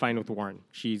right, I'm fine with Warren.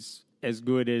 She's as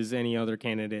good as any other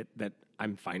candidate that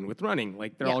I'm fine with running.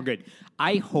 Like, they're Yeah. all good.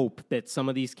 I hope that some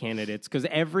of these candidates, because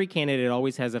every candidate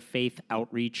always has a faith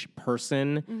outreach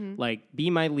person, like, be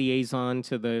my liaison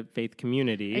to the faith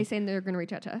community. Are you saying they're going to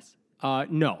reach out to us?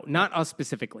 No, not us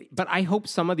specifically. But I hope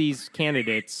some of these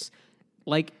candidates,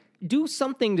 like, do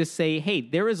something to say, hey,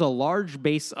 there is a large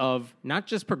base of not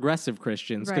just progressive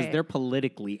Christians, because Right. they're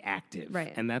politically active.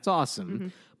 Right. And that's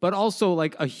awesome. But also,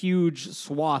 like, a huge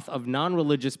swath of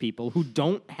non-religious people who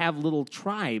don't have little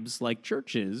tribes like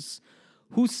churches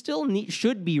who still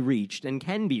should be reached and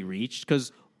can be reached,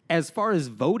 because as far as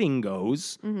voting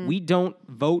goes, we don't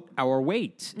vote our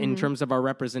weight in terms of our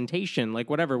representation.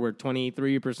 Like, whatever, we're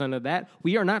 23% of that.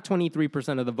 We are not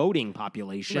 23% of the voting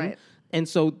population. Right. And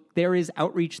so there is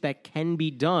outreach that can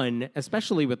be done,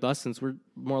 especially with us, since we're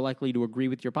more likely to agree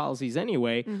with your policies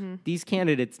anyway. These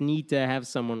candidates need to have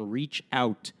someone reach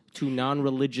out to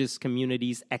non-religious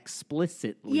communities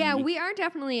explicitly. Yeah, we are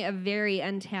definitely a very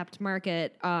untapped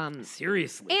market.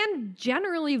 Seriously. And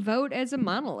generally vote as a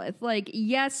monolith. Like,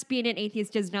 yes, being an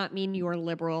atheist does not mean you're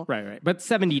liberal. Right. But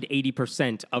 70 to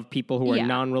 80% of people who are Yeah.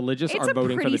 non-religious It's are a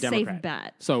voting for pretty the Democrat. safe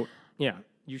bet. So, yeah.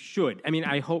 You should. I mean,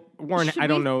 I hope, Warren, Should I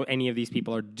don't we- know any of these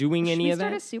people are doing Should any we of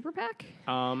start that. a super PAC?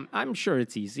 I'm sure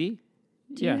it's easy.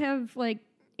 Do you have like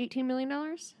 $18 million?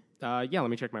 Yeah, let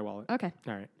me check my wallet. Okay.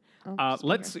 All right. I'll just put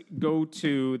Let's go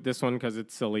to this one because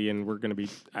it's silly and we're going to be,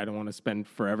 I don't want to spend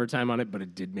forever time on it, but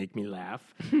it did make me laugh.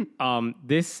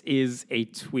 This is a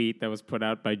tweet that was put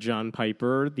out by John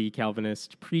Piper, the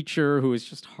Calvinist preacher who is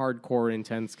just hardcore,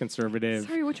 intense conservative.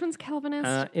 Sorry, which one's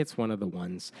Calvinist? It's one of the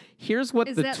ones. Here's what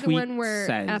is the that tweet the one where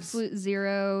says. absolute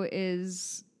zero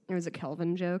is, or is it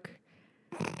Kelvin joke?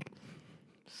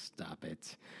 Stop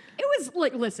it. It was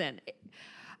like, listen,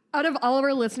 out of all of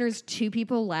our listeners, 2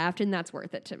 people laughed, and that's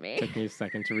worth it to me. Took me a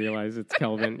second to realize it's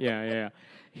Kelvin. Yeah.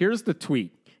 Here's the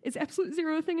tweet. Is absolute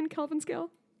zero a thing in Kelvin scale?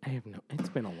 I have no, it's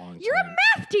been a long You're a time.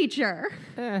 math teacher.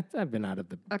 I've been out of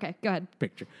the Okay, go ahead.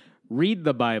 picture. Read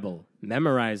the Bible,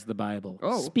 memorize the Bible,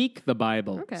 Oh. speak the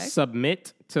Bible, Okay.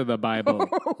 submit to the Bible,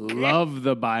 love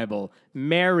the Bible,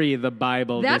 marry the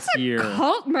Bible That's this a year.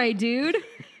 cult, my dude.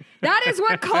 That is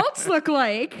what cults look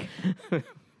like.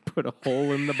 Put a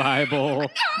hole in the Bible.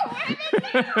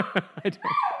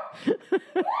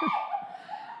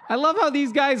 I love how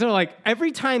these guys are like,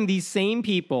 every time these same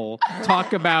people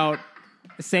talk about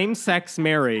same-sex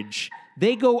marriage,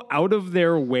 they go out of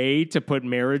their way to put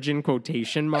marriage in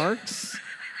quotation marks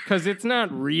because it's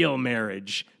not real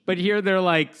marriage. But here they're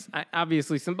like,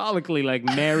 obviously symbolically, like,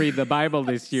 marry the Bible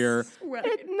this year.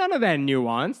 None of that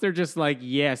nuance. They're just like,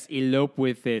 yes, elope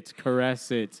with it,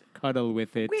 caress it, cuddle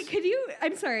with it. Wait, could you?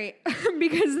 I'm sorry,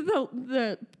 because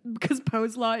because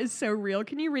Poe's law is so real.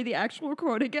 Can you read the actual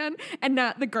quote again and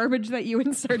not the garbage that you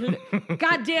inserted?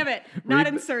 God damn it, not Read-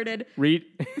 inserted. Read,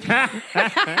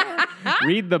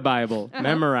 read the Bible, Uh-huh.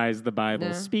 memorize the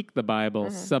Bible, speak the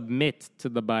Bible, submit to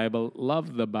the Bible,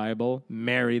 love the Bible,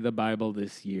 marry the Bible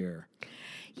this year.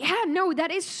 Yeah, no,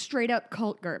 that is straight up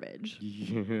cult garbage.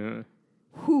 Yeah.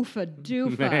 Hoofa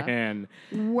doofa. Man.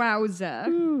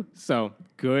 Wowza. So,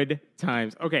 good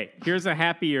times. Okay, here's a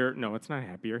happier, no, it's not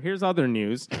happier. Here's other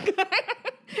news.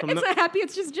 It's not happy,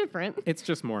 it's just different. It's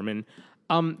just Mormon.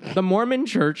 The Mormon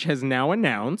Church has now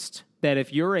announced that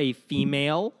if you're a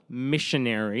female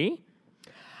missionary,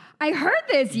 I heard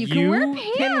this. You can wear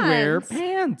pants. can wear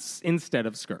pants instead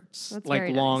of skirts. That's like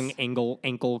very long nice.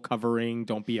 ankle covering,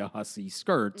 don't be a hussy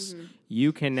skirts. Mm-hmm.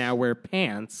 You can now wear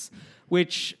pants,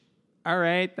 which, all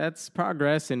right, that's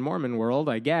progress in Mormon world,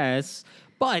 I guess.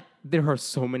 But there are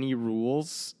so many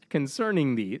rules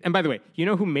concerning these. And by the way, you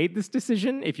know who made this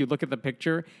decision? If you look at the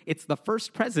picture, it's the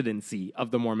first presidency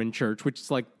of the Mormon Church, which is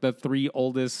like the 3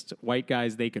 oldest white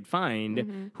guys they could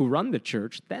find who run the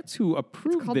church. That's who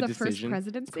approved called the the First decision.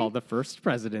 Presidency? It's called the First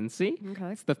Presidency.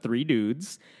 Okay. It's the 3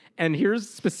 dudes. And here's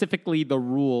specifically the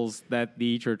rules that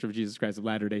the Church of Jesus Christ of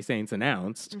Latter-day Saints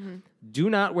announced. Do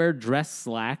not wear dress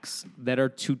slacks that are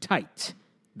too tight,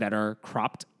 that are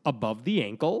cropped above the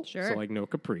ankle, so Sure. like no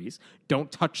capris.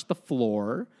 Don't touch the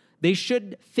floor. They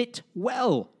should fit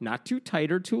well, not too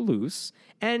tight or too loose,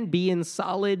 and be in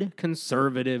solid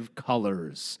conservative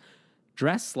colors.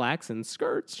 Dress slacks and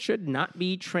skirts should not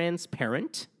be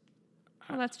transparent.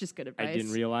 Well, that's just good advice. I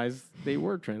didn't realize they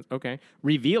were okay.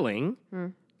 Revealing,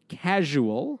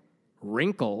 casual,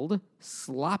 wrinkled,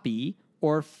 sloppy,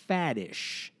 or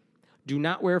faddish. Do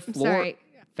not wear floor... sorry.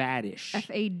 Faddish.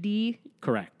 FAD.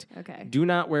 Correct. Okay. Do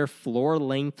not wear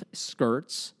floor-length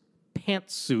skirts,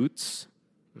 pantsuits,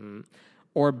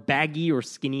 or baggy or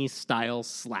skinny style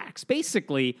slacks.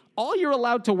 Basically, all you're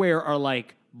allowed to wear are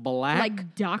like black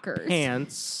Like Dockers.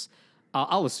 pants.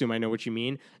 I'll assume I know what you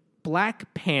mean.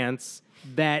 Black pants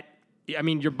that, I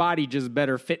mean, your body just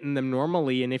better fit in them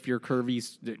normally. And if you're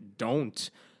curvy, don't.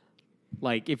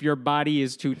 Like, if your body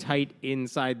is too tight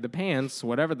inside the pants,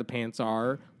 whatever the pants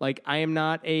are, like, I am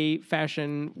not a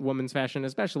woman's fashion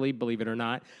especially, believe it or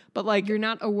not. But, like, You're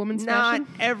not a woman's not fashion?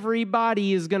 every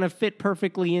body is going to fit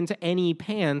perfectly into any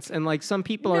pants. And, like, some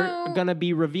people are No. going to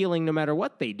be revealing no matter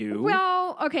what they do.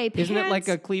 Well, okay. Pants, Isn't it like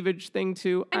a cleavage thing,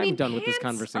 too? I I'm mean, done with this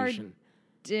pants are conversation.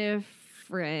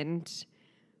 different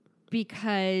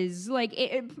because, like,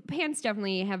 pants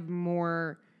definitely have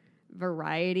more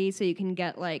variety, so you can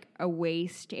get like a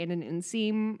waist and an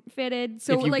inseam fitted.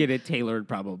 So If you like, get it tailored,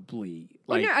 probably.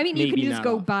 well, Like, no, I mean you can maybe just not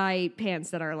go all. buy pants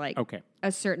that are like Okay.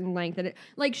 a certain length. And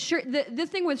like shirt. The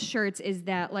thing with shirts is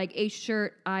that like a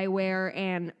shirt I wear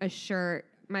and a shirt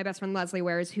my best friend Leslie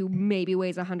wears, who maybe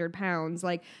weighs 100 pounds,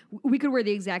 like we could wear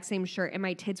the exact same shirt and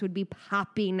my tits would be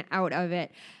popping out of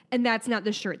it. And that's not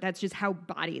the shirt. That's just how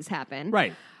bodies happen.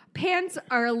 Right. Pants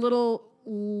are a little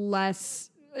less,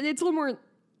 it's a little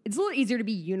easier to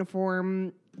be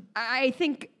uniform. I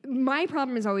think my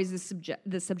problem is always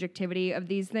the subjectivity of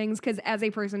these things, because as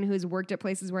a person who's worked at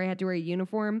places where I had to wear a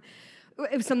uniform,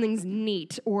 if something's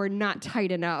neat or not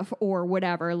tight enough or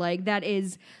whatever. Like that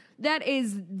is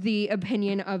the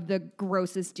opinion of the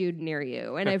grossest dude near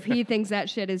you. And if he thinks that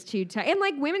shit is too tight, and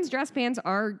like women's dress pants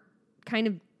are kind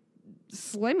of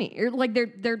slimmy, or like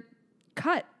they're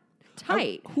cut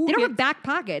tight. They don't have back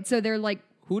pockets, so they're like.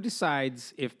 Who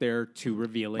decides if they're too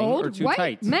revealing Old or too white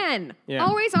tight? men. Yeah.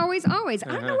 Always. I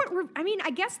don't know what... I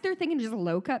guess they're thinking just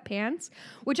low-cut pants,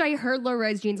 which I heard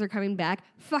low-rise jeans are coming back.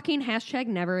 Fucking hashtag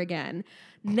never again.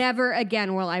 Never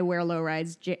again will I wear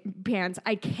low-rise pants.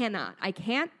 I cannot. I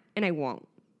can't, and I won't.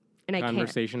 And I can't.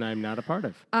 Conversation I'm not a part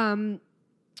of.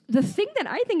 The thing that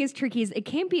I think is tricky is it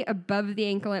can't be above the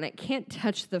ankle and it can't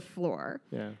touch the floor.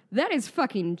 Yeah. That's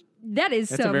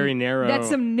a very narrow... That's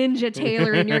some ninja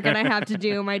tailoring you're going to have to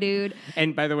do, my dude.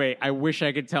 And by the way, I wish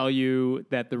I could tell you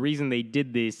that the reason they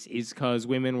did this is because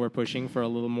women were pushing for a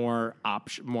little more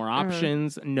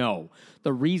options. No.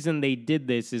 The reason they did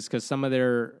this is because some of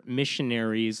their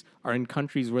missionaries are in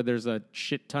countries where there's a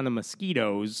shit ton of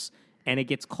mosquitoes and it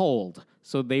gets cold.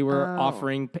 So they were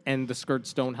offering, and the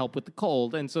skirts don't help with the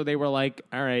cold. And so they were like,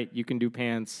 all right, you can do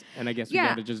pants. And I guess we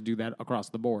got to just do that across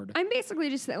the board. I'm basically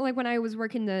just like when I was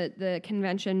working the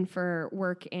convention for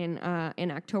work in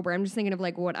October, I'm just thinking of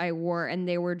like what I wore, and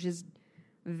they were just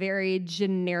very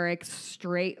generic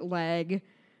straight leg,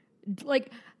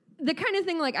 like the kind of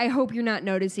thing like I hope you're not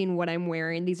noticing what I'm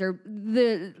wearing. These are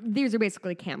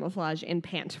basically camouflage in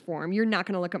pant form. You're not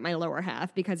going to look at my lower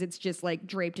half because it's just like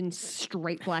draped in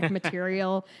straight black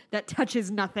material that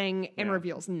touches nothing and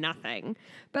reveals nothing.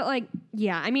 But like,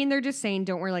 yeah, I mean, they're just saying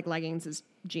don't wear like leggings as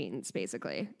jeans,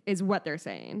 basically, is what they're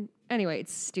saying. Anyway,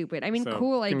 it's stupid. I mean, so,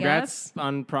 cool, I congrats guess.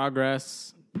 On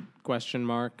progress, question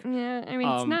mark. Yeah, I mean,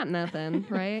 it's not nothing,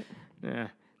 right? Yeah.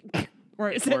 Or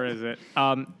is it?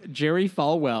 Jerry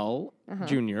Falwell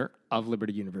Jr. of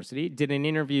Liberty University did an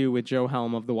interview with Joe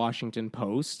Helm of the Washington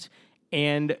Post.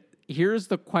 And here's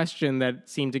the question that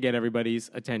seemed to get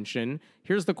everybody's attention.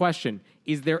 Here's the question.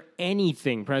 Is there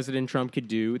anything President Trump could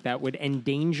do that would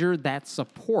endanger that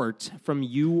support from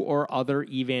you or other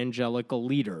evangelical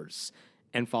leaders?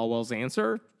 And Falwell's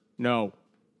answer, no.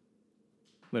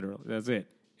 Literally, that's it.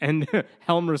 And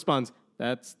Helm responds,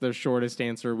 that's the shortest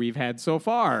answer we've had so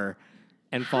far.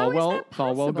 And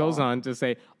Falwell goes on to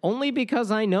say, only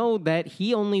because I know that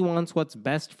he only wants what's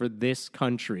best for this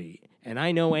country. And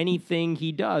I know anything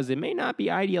he does, it may not be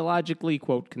ideologically,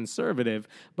 quote, conservative,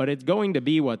 but it's going to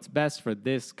be what's best for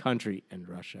this country and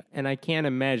Russia. And I can't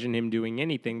imagine him doing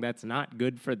anything that's not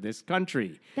good for this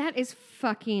country. That is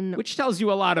fucking... Which tells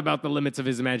you a lot about the limits of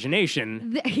his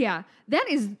imagination. Yeah, that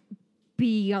is...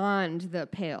 beyond the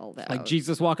pale, though. Like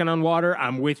Jesus walking on water,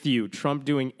 I'm with you. Trump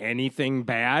doing anything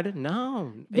bad?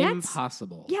 No,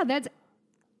 impossible. Yeah, that's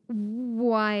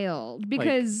wild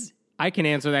because... I can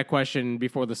answer that question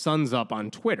before the sun's up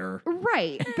on Twitter.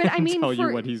 Right, but I mean... tell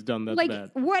you what he's done that's bad.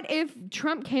 What if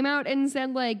Trump came out and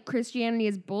said, like, Christianity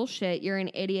is bullshit, you're an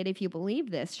idiot if you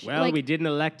believe this? Well, we didn't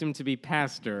elect him to be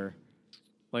pastor.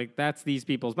 Like, that's these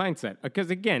people's mindset. Because,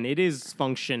 again, it is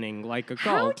functioning like a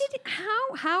cult.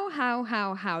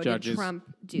 How did Trump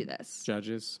do this?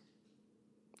 Judges.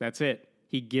 That's it.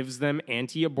 He gives them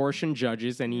anti-abortion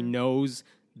judges, and he knows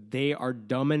they are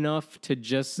dumb enough to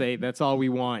just say, that's all we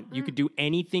want. You could do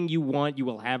anything you want. You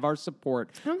will have our support.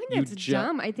 I don't think that's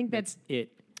dumb. I think that's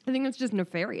it. I think that's just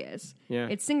nefarious. Yeah.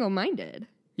 It's single-minded.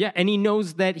 Yeah, and he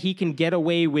knows that he can get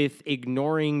away with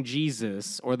ignoring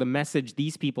Jesus or the message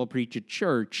these people preach at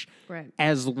church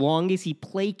as long as he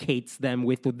placates them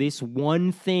with this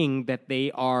one thing that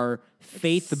they are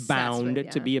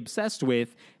faith-bound to be obsessed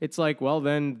with. It's like, well,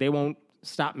 then they won't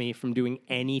stop me from doing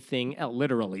anything,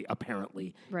 literally,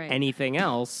 apparently, anything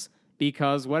else,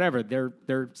 because whatever,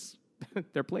 they're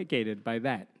placated by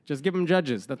that. Just give them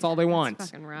judges. That's all they want. That's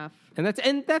fucking rough.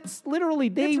 And that's literally,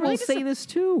 they will say this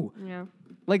too. Yeah.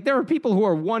 Like, there are people who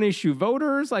are one-issue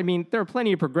voters. I mean, there are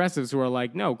plenty of progressives who are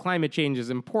like, no, climate change is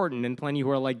important, and plenty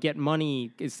who are like, get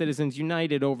money, Citizens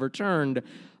United overturned.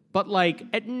 But, like,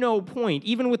 at no point,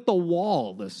 even with the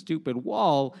wall, the stupid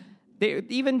wall,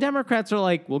 even Democrats are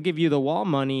like, we'll give you the wall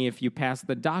money if you pass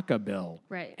the DACA bill.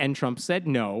 Right. And Trump said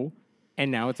no,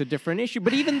 and now it's a different issue.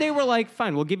 But even they were like,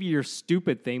 fine, we'll give you your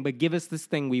stupid thing, but give us this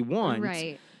thing we want.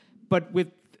 Right. But with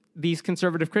these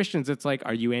conservative Christians, it's like,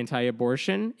 are you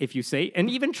anti-abortion? If you say, and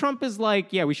even Trump is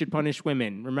like, yeah, we should punish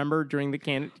women. Remember during the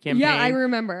campaign? Yeah, I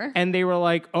remember. And they were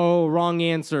like, oh, wrong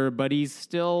answer, but he's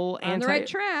still on the right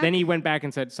track. Then he went back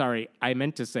and said, sorry, I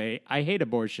meant to say, I hate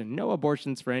abortion. No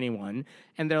abortions for anyone.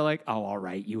 And they're like, oh, all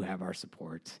right, you have our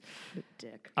support.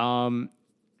 Dick.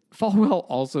 Falwell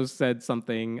also said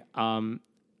something, I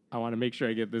want to make sure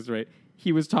I get this right.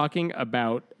 He was talking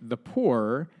about the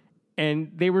poor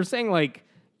And they were saying, like,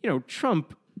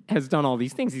 Trump has done all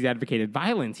these things. He's advocated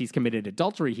violence. He's committed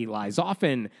adultery. He lies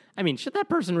often. I mean, should that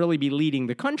person really be leading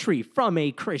the country from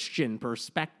a Christian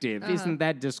perspective? Isn't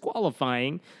that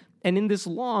disqualifying? And in this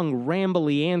long,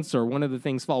 rambly answer, one of the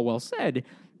things Falwell said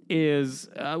is,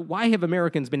 why have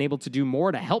Americans been able to do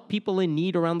more to help people in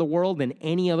need around the world than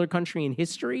any other country in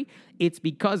history? It's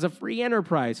because of free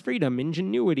enterprise, freedom,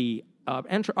 ingenuity,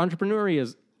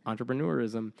 entrepreneurism,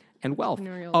 and wealth.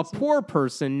 A poor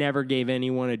person never gave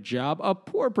anyone a job. A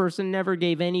poor person never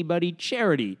gave anybody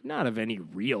charity. Not of any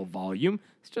real volume.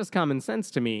 It's just common sense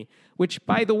to me. Which,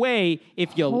 by the way,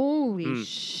 if you Holy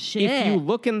shit. if you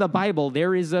look in the Bible,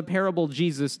 there is a parable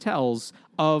Jesus tells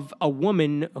of a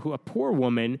poor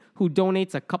woman, who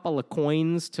donates a couple of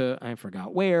coins to, I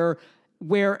forgot where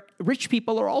rich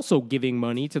people are also giving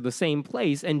money to the same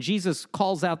place. And Jesus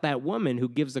calls out that woman who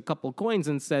gives a couple coins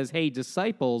and says, hey,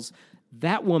 disciples,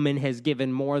 that woman has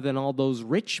given more than all those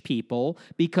rich people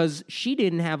because she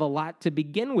didn't have a lot to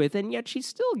begin with, and yet she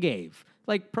still gave,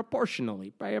 like,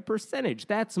 proportionally, by a percentage.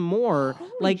 That's more,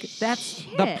 that's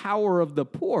the power of the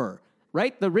poor,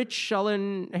 right? The rich shall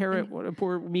inherit,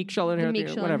 meek shall inherit the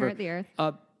earth, whatever. The earth.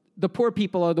 The poor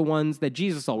people are the ones that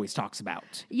Jesus always talks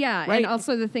about. Yeah, right? and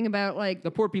also the thing about, like, the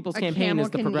poor people's campaign is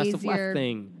the progressive left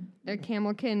thing. A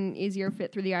camel can easier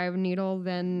fit through the eye of a needle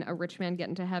than a rich man get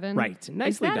into heaven. Right.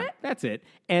 Nicely done. It? That's it.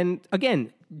 And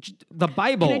again, the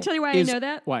Bible. Can I tell you why I know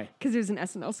that? Why? Because there's an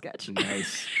SNL sketch.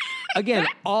 Nice. Again,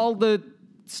 all the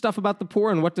stuff about the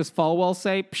poor, and what does Falwell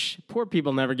say? Psh, poor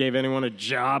people never gave anyone a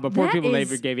job. Poor people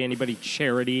never gave anybody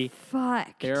charity.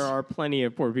 Fuck. There are plenty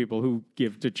of poor people who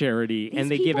give to charity, and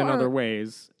they give in other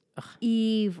ways.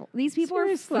 Evil. These people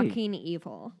Seriously. are fucking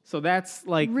evil. So that's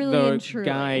like Really the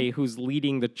guy who's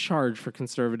leading the charge for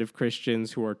conservative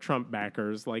Christians who are Trump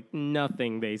backers. Like,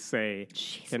 nothing they say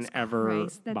can ever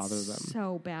That's bother them.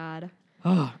 So bad.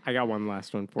 I got one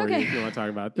last one for you if you want to talk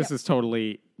about it. This is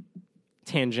totally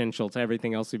tangential to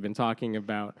everything else we've been talking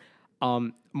about.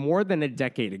 More than a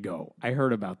decade ago, I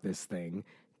heard about this thing.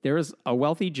 There's a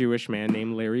wealthy Jewish man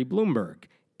named Larry Bloomberg,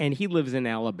 and he lives in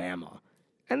Alabama.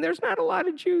 And there's not a lot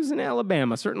of Jews in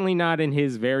Alabama, certainly not in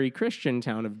his very Christian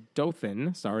town of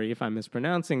Dothan. Sorry if I'm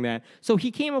mispronouncing that. So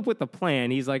he came up with a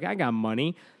plan. He's like, I got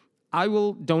money. I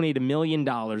will donate $1 million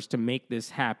to make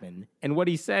this happen. And what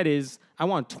he said is, I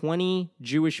want 20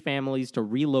 Jewish families to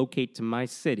relocate to my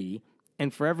city.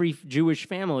 And for every Jewish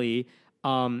family,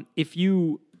 if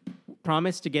you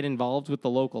promise to get involved with the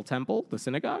local temple, the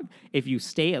synagogue, if you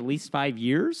stay at least 5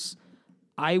 years,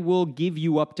 I will give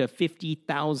you up to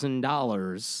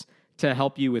 $50,000 to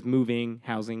help you with moving,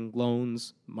 housing,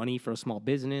 loans, money for a small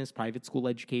business, private school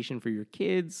education for your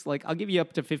kids. Like, I'll give you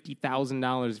up to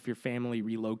 $50,000 if your family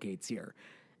relocates here.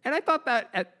 And I thought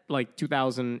that at like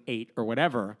 2008 or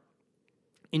whatever,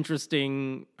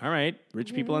 interesting. All right,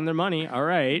 rich people and their money. All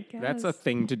right, that's a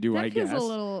thing to do, I guess. That feels a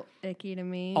little icky to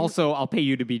me. Also, I'll pay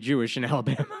you to be Jewish in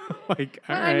Alabama. Like,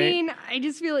 all right. I mean, I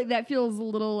just feel like that feels a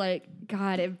little like,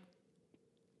 God,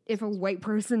 if a white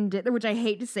person did, which I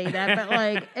hate to say that, but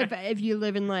like if you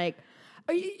live in like,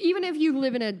 even if you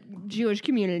live in a Jewish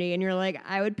community and you're like,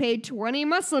 I would pay 20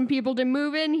 Muslim people to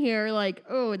move in here, like,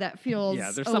 oh, that feels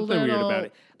there's something weird about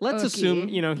it. Let's assume,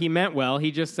 he meant well.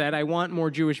 He just said, I want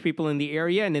more Jewish people in the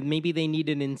area, and then maybe they need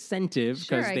an incentive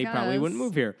because they probably wouldn't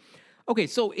move here. Okay,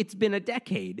 so it's been a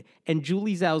decade, and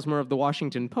Julie Zausmer of the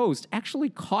Washington Post actually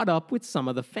caught up with some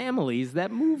of the families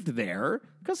that moved there,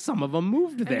 because some of them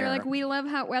moved there. And they're like, we love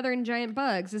hot weather and giant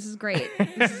bugs. This is great.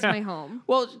 This is my home.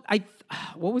 Well,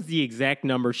 what was the exact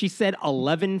number? She said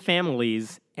 11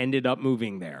 families ended up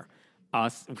moving there.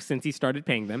 Since he started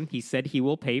paying them, he said he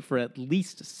will pay for at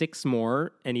least 6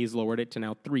 more, and he's lowered it to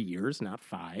now 3 years, not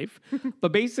 5.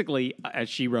 But basically, as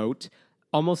she wrote,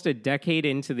 almost a decade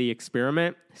into the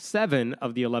experiment, 7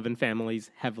 of the 11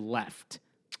 families have left.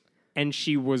 And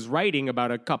she was writing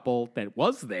about a couple that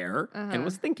was there and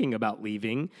was thinking about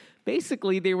leaving.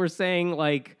 Basically, they were saying,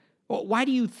 like, well, why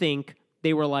do you think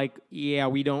they were like, yeah,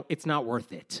 it's not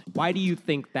worth it? Why do you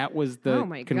think that was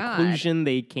the conclusion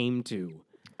they came to?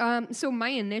 So my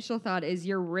initial thought is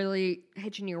you're really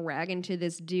hitching your wagon to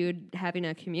this dude having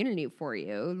a community for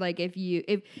you. Like if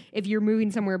you're moving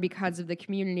somewhere because of the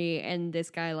community and this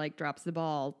guy like drops the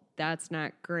ball, that's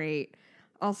not great.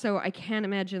 Also, I can't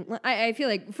imagine. I feel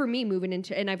like for me moving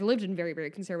into, and I've lived in very,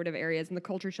 very conservative areas, and the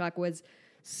culture shock was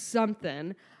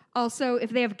something. Also,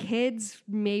 if they have kids,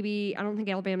 maybe, I don't think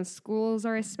Alabama's schools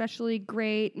are especially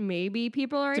great. Maybe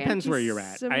people are Depends where you're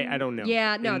at. I don't know.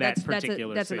 Yeah, no, that's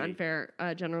particular that's an city. unfair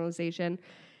generalization.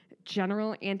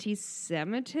 general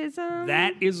anti-Semitism.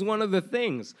 That is one of the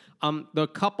things. The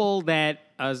couple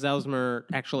that Zelsmer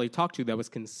actually talked to that was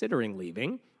considering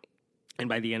leaving, and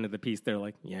by the end of the piece, they're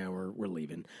like, "Yeah, we're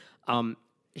leaving."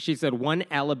 She said one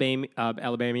Alabamian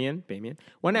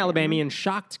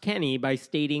shocked Kenny by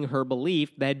stating her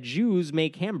belief that Jews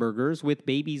make hamburgers with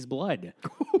baby's blood.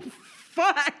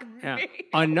 Fuck Yeah. me.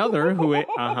 Another who had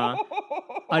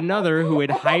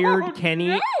hired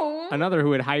Kenny. No. Another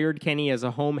who had hired Kenny as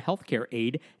a home healthcare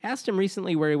aide asked him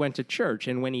recently where he went to church,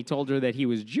 and when he told her that he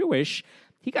was Jewish,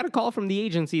 he got a call from the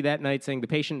agency that night saying the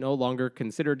patient no longer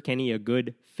considered Kenny a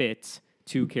good fit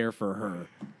to care for her.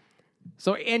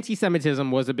 So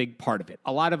anti-Semitism was a big part of it.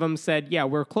 A lot of them said, yeah,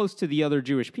 we're close to the other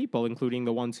Jewish people, including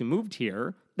the ones who moved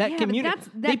here. That Yeah, community,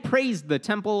 but they praised the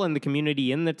temple and the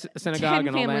community in the synagogue 10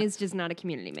 and all that. families does not a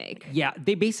community make. Yeah,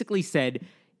 they basically said,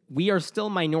 we are still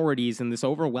minorities in this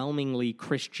overwhelmingly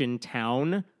Christian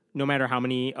town, no matter how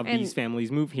many of these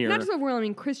families move here. Not just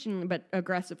overwhelming Christian, but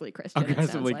aggressively Christian.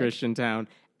 Aggressively Christian town.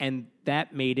 And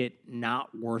that made it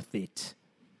not worth it.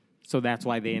 So that's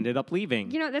why they ended up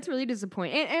leaving. You know, that's really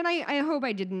disappointing. And I hope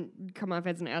I didn't come off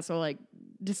as an asshole, like,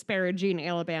 disparaging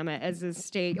Alabama as a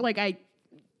state. Like,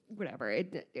 whatever,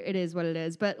 it is what it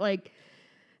is. But, like,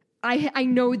 I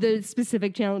know the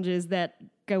specific challenges that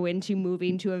go into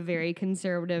moving to a very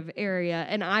conservative area.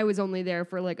 And I was only there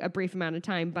for, like, a brief amount of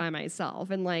time by myself.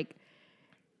 And, like,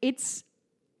 it's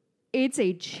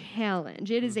a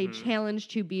challenge. It is a challenge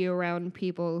to be around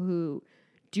people who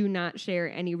do not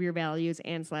share any of your values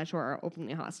 /or are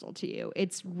openly hostile to you.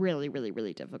 It's really, really,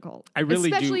 really difficult.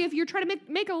 Especially if you're trying to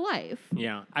make a life.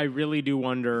 Yeah, I really do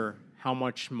wonder how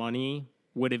much money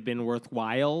would have been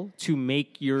worthwhile to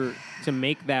make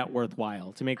that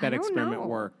worthwhile, to make that experiment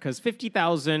work. Because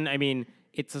 $50,000, I mean,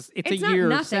 it's a year's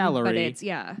nothing, salary.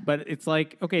 But it's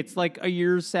like, okay, it's like a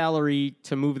year's salary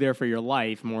to move there for your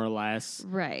life, more or less.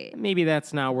 Right. Maybe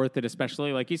that's not worth it,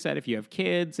 especially like you said, if you have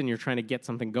kids and you're trying to get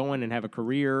something going and have a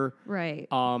career. Right.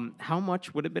 How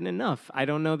much would have been enough? I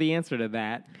don't know the answer to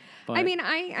that. But I mean,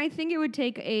 I think it would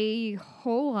take a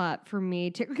whole lot for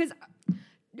me to, because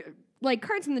like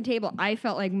cards on the table, I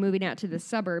felt like moving out to the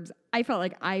suburbs, I felt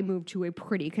like I moved to a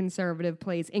pretty conservative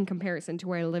place in comparison to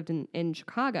where I lived in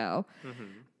Chicago.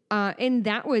 And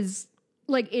that was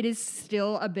like, it is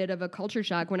still a bit of a culture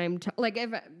shock when I'm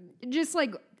just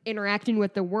like interacting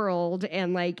with the world,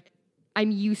 and like I'm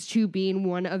used to being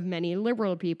one of many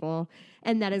liberal people.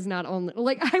 And that is not only,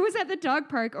 like, I was at the dog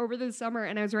park over the summer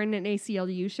and I was wearing an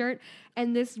ACLU shirt,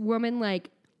 and this woman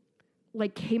like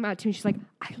came out to me. She's like,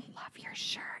 I love your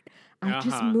shirt. I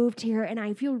just moved here and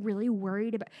I feel really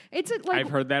worried about it's. I've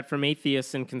heard that from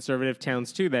atheists in conservative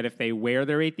towns too, that if they wear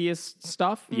their atheist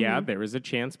stuff, there is a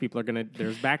chance people are going to,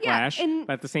 there's backlash.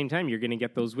 But at the same time, you're going to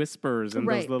get those whispers and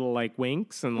those little like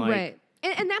winks and like. Right.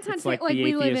 And that's not it's like the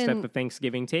we live atheist in at the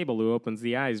Thanksgiving table who opens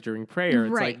the eyes during prayer.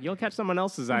 It's Right. like you'll catch someone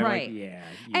else's eye. Right. Like, yeah.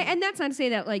 And that's not to say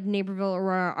that like Naperville or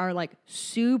Aurora are like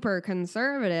super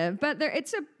conservative, but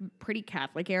it's a pretty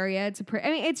Catholic area.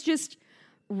 It's just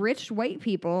rich white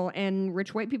people and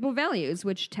rich white people values,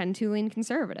 which tend to lean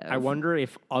conservative. I wonder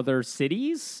if other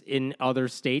cities in other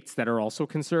states that are also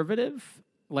conservative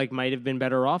like might have been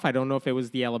better off. I don't know if it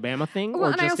was the Alabama thing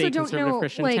or just a conservative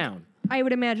Christian town. I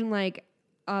would imagine like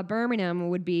Birmingham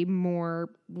would be more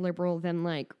liberal than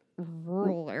like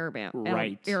rural Alabama.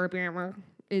 Right. Alabama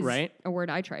is a word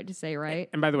I tried to say, right?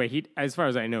 And by the way, as far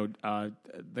as I know,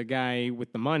 the guy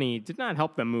with the money did not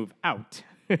help them move out.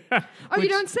 You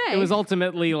don't say. It was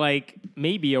ultimately like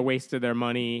maybe a waste of their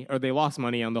money, or they lost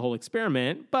money on the whole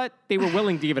experiment, but they were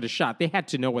willing to give it a shot. They had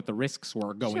to know what the risks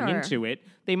were going into it.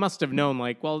 They must have known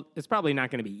like, well, it's probably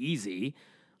not going to be easy.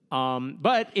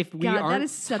 But if we aren't that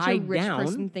is such a rich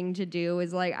person thing to do,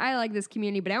 is like, I like this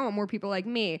community, but I want more people like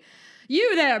me.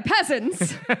 You there,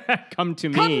 peasants. Come to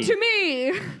me. Come to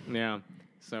me. Yeah.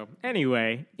 So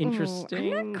anyway,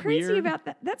 interesting. I'm not crazy weird. about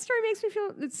that. That story makes me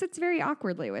feel, it sits very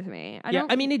awkwardly with me.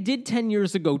 I mean, it did 10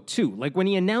 years ago too. Like when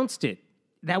he announced it,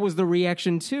 that was the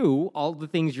reaction to all the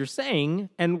things you're saying.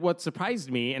 And what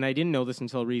surprised me, and I didn't know this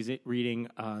until reading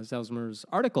Zelsmer's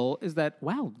article, is that,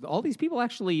 wow, all these people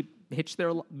actually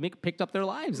picked up their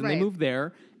lives and they moved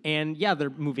there. And yeah, they're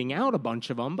moving out, a bunch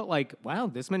of them, but like, wow,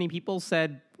 this many people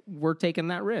said, we're taking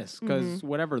that risk because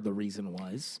whatever the reason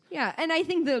was. Yeah, and I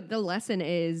think the lesson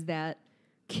is that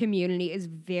community is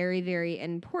very, very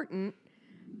important,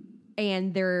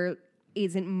 and there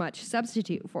isn't much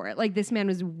substitute for it. Like, this man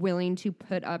was willing to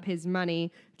put up his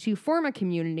money to form a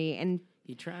community, and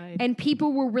he tried. And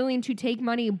people were willing to take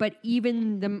money, but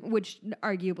even them, which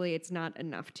arguably it's not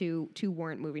enough to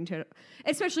warrant moving to,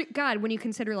 especially, God, when you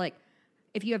consider, like,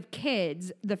 if you have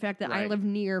kids, the fact that I Right. live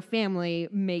near family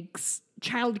makes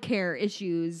childcare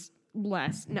issues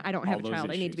less. No, I don't have a those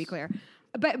child. I need to be issues. clear.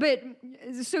 But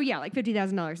so yeah, like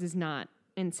 $50,000 is not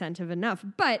incentive enough.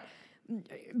 But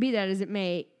be that as it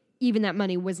may, even that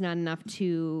money was not enough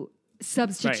to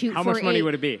substitute. Right. How for much money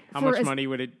would it be? How for much a- money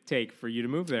would it take for you to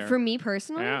move there? for me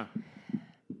personally? yeah.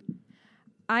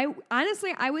 I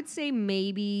honestly, I would say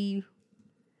maybe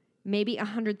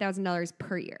 $100,000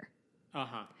 per year.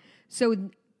 Uh-huh. So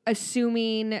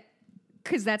assuming,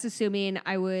 because that's assuming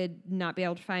I would not be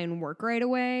able to find work right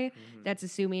away. Mm-hmm. That's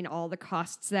assuming all the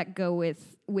costs that go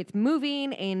with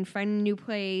moving and finding a new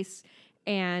place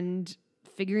and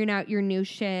figuring out your new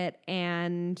shit.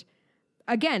 And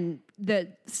again, the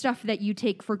stuff that you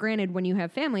take for granted when you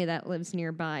have family that lives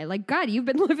nearby. Like, God, you've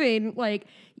been living like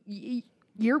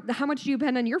how much do you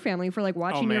depend on your family for like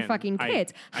watching your man. fucking I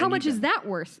kids? need How much is them. that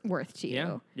worth to you?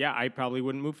 Yeah. Yeah, I probably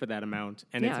wouldn't move for that amount.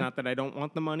 And it's Yeah. not that I don't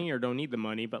want the money or don't need the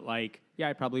money, but like, yeah,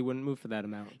 I probably wouldn't move for that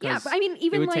amount. Yeah, 'Cause but I mean,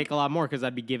 even it would like take a lot more because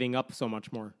I'd be giving up so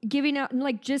much more. giving out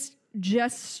like just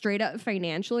straight up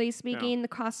financially speaking, the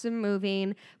cost of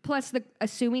moving, plus the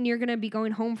assuming you're going to be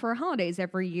going home for holidays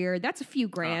every year, that's a few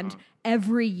grand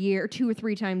every year, 2 or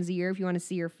 3 times a year if you want to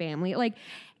see your family. Like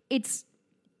it's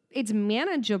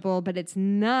manageable, but it's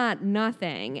not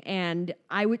nothing. And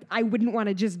I wouldn't want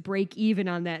to just break even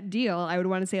on that deal. I would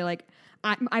want to say like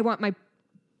I want my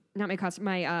not my cost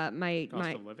my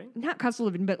Cost of living? not cost of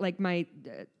living, but like my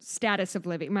status of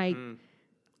living, my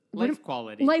Life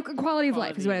quality. like quality of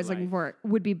life is what I was looking for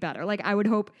would be better. Like I would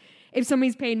hope if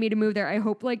somebody's paying me to move there, I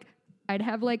hope like I'd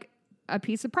have like a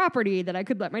piece of property that I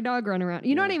could let my dog run around.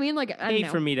 You know what I mean? Like I Pay don't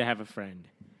know. for me to have a friend.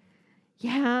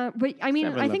 Yeah, but I mean,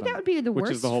 Never I live think that on- would be the which is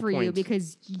worst the whole for you point.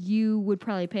 because you would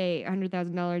probably pay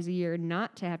 $100,000 a year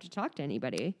not to have to talk to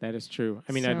anybody. That is true.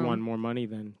 I mean, I'd So- want more money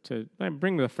than to I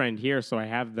bring the friend here so I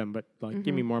have them, but like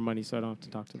give me more money so I don't have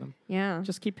to talk to them. Yeah,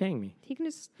 Just keep paying me. he can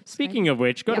just. Speaking of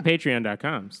which, go Yeah. to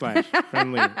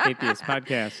patreon.com/friendly atheist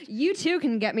podcast. You too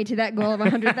can get me to that goal of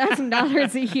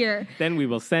 $100,000 a year. Then we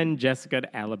will send Jessica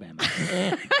to Alabama.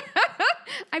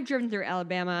 I've driven through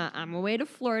Alabama on my way to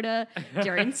Florida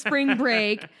during spring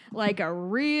break like a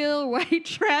real white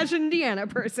trash Indiana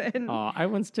person. I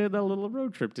once did a little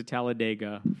road trip to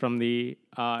Talladega from the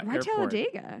Why airport.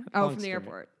 Talladega? Oh, Long from the story.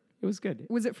 airport. It was good.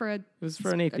 Was it for It was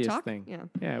for an atheist talk? thing.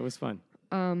 Yeah. it was fun.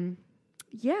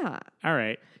 Yeah. All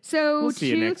right. So We'll see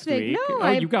you two next things. week. No,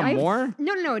 Oh, you got more?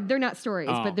 No. They're not stories,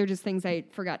 Oh. but they're just things I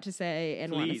forgot to say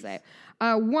and want to Please. say.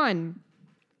 One,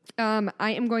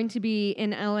 I am going to be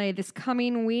in LA this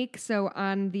coming week. So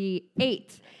on the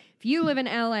 8th, if you live in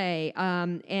LA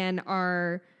and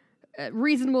are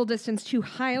reasonable distance to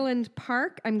Highland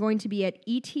Park, I'm going to be at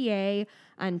ETA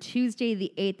on Tuesday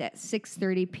the 8th at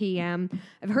 6:30 p.m.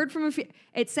 I've heard from a few.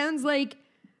 It sounds like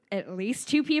at least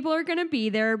 2 people are going to be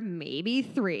there, maybe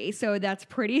 3. So that's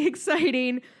pretty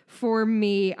exciting for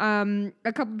me. A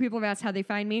couple people have asked how they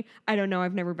find me. I don't know.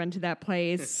 I've never been to that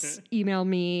place. Email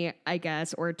me, I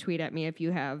guess, or tweet at me if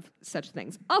you have such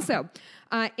things. Also,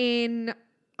 in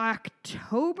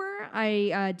October,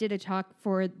 I did a talk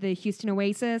for the Houston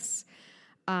Oasis.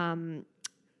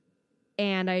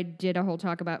 And I did a whole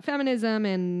talk about feminism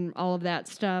and all of that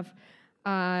stuff.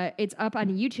 It's up on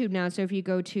YouTube now, so if you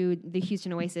go to the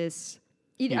Houston Oasis,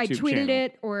 either I YouTube tweeted channel.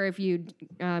 it, or if you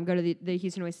go to the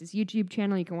Houston Oasis YouTube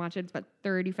channel, you can watch it. It's about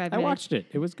 35 I minutes. watched it.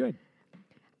 It was good.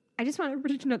 I just want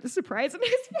everybody to know the surprise in his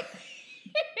face.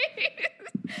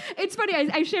 It's funny.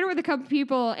 I shared it with a couple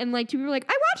people, and like 2 people were like,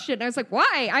 "I watched it," and I was like,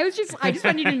 "Why?" I just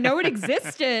wanted you to know it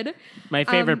existed. My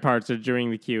favorite parts are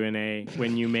during the Q&A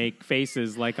when you make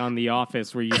faces like on The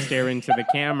Office where you stare into the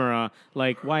camera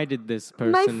like, why did this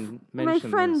person My mention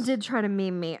friend this? did try to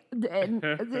meme me.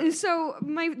 So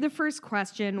the first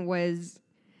question was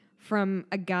from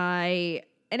a guy,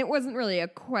 and it wasn't really a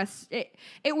question.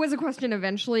 It was a question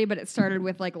eventually, but it started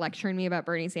with like lecturing me about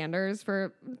Bernie Sanders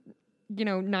for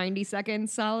 90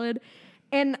 seconds solid.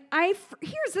 And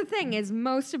here's the thing is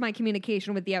most of my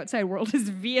communication with the outside world is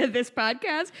via this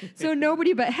podcast. So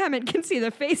nobody but Hammett can see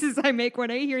the faces I make when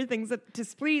I hear things that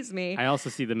displease me. I also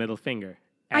see the middle finger.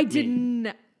 At I me.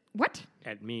 didn't. What?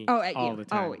 At me. Oh, at all you. the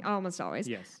time. Oh, almost always.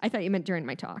 Yes. I thought you meant during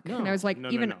my talk. No, and I was like, no,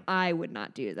 even no. I would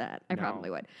not do that. I No. probably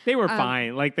would. They were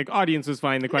fine. Like the audience was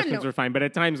fine. The questions no. were fine. But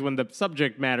at times when the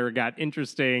subject matter got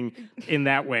interesting in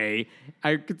that way,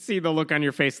 I could see the look on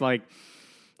your face like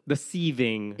the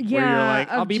seething where you're Yeah, like,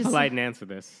 I'll of be just- polite and answer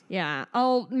this. Yeah.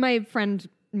 My friend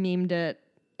memed it.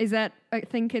 Is that a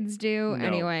thing kids do? No.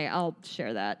 Anyway, I'll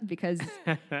share that because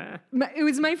it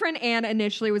was my friend Anne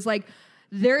initially was like,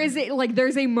 there's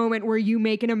a moment where you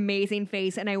make an amazing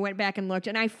face, and I went back and looked,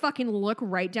 and I fucking look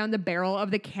right down the barrel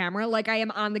of the camera like I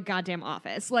am on The Goddamn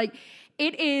Office. Like,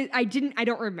 it is, I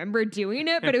don't remember doing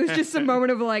it, but it was just a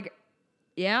moment of like,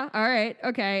 yeah, all right,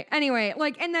 okay. Anyway,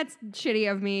 like, and that's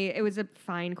shitty of me. It was a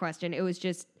fine question. It was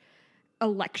just a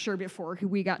lecture before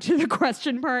we got to the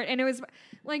question part, and it was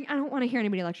like, I don't want to hear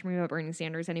anybody lecture me about Bernie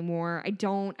Sanders anymore. I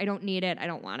don't need it. I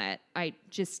don't want it. I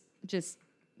just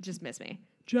miss me.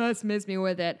 Just miss me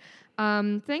with it.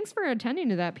 Thanks for attending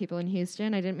to that, people in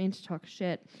Houston. I didn't mean to talk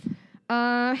shit.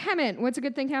 Hammett, what's a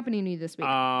good thing happening to you this week?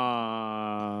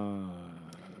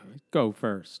 Go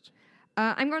first.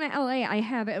 I'm going to LA. I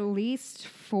have at least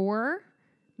 4,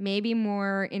 maybe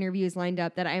more interviews lined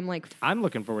up that I'm like I'm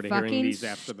looking forward to hearing these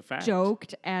after the fact.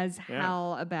 Stoked as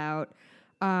hell about.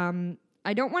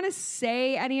 I don't want to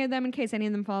say any of them in case any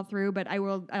of them fall through, but I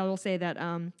will say that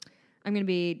I'm going to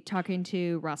be talking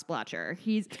to Ross Blotcher.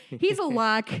 He's a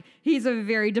lock. He's a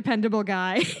very dependable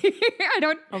guy.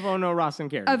 Of Ono, Ross,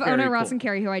 and Carrie. Of Ono, Ross, cool. and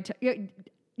Carrie,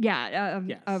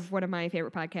 of one of my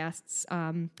favorite podcasts.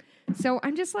 So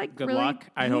I'm just like, good really, luck.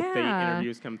 I hope the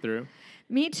interviews come through.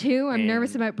 Me too. I'm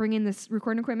nervous about bringing this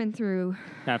recording equipment through.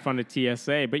 Have fun at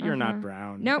TSA, but you're not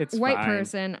brown. Nope, it's white fine.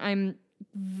 person. I'm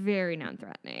very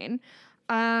non-threatening.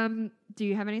 Do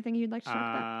you have anything you'd like to talk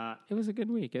about? It was a good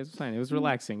week. It was fine. It was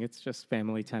relaxing. It's just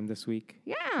family time this week.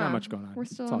 Yeah. Not much going on. We're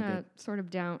still it's in all a good. sort of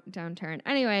downturn.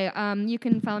 Anyway, you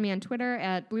can follow me on Twitter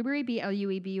at Blueberry,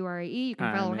 BLUEBURAE. You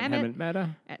can follow Hammett Meta.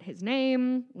 at his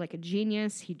name, like a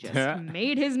genius. He just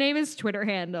made his name his Twitter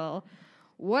handle.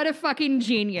 What a fucking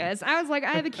genius. I was like,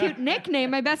 I have a cute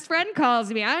nickname. My best friend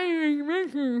calls me. I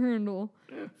handle.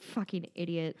 Fucking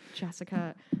idiot,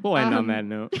 Jessica. We'll end on that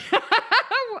note.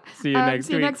 See you next week.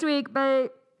 See you next week. Bye.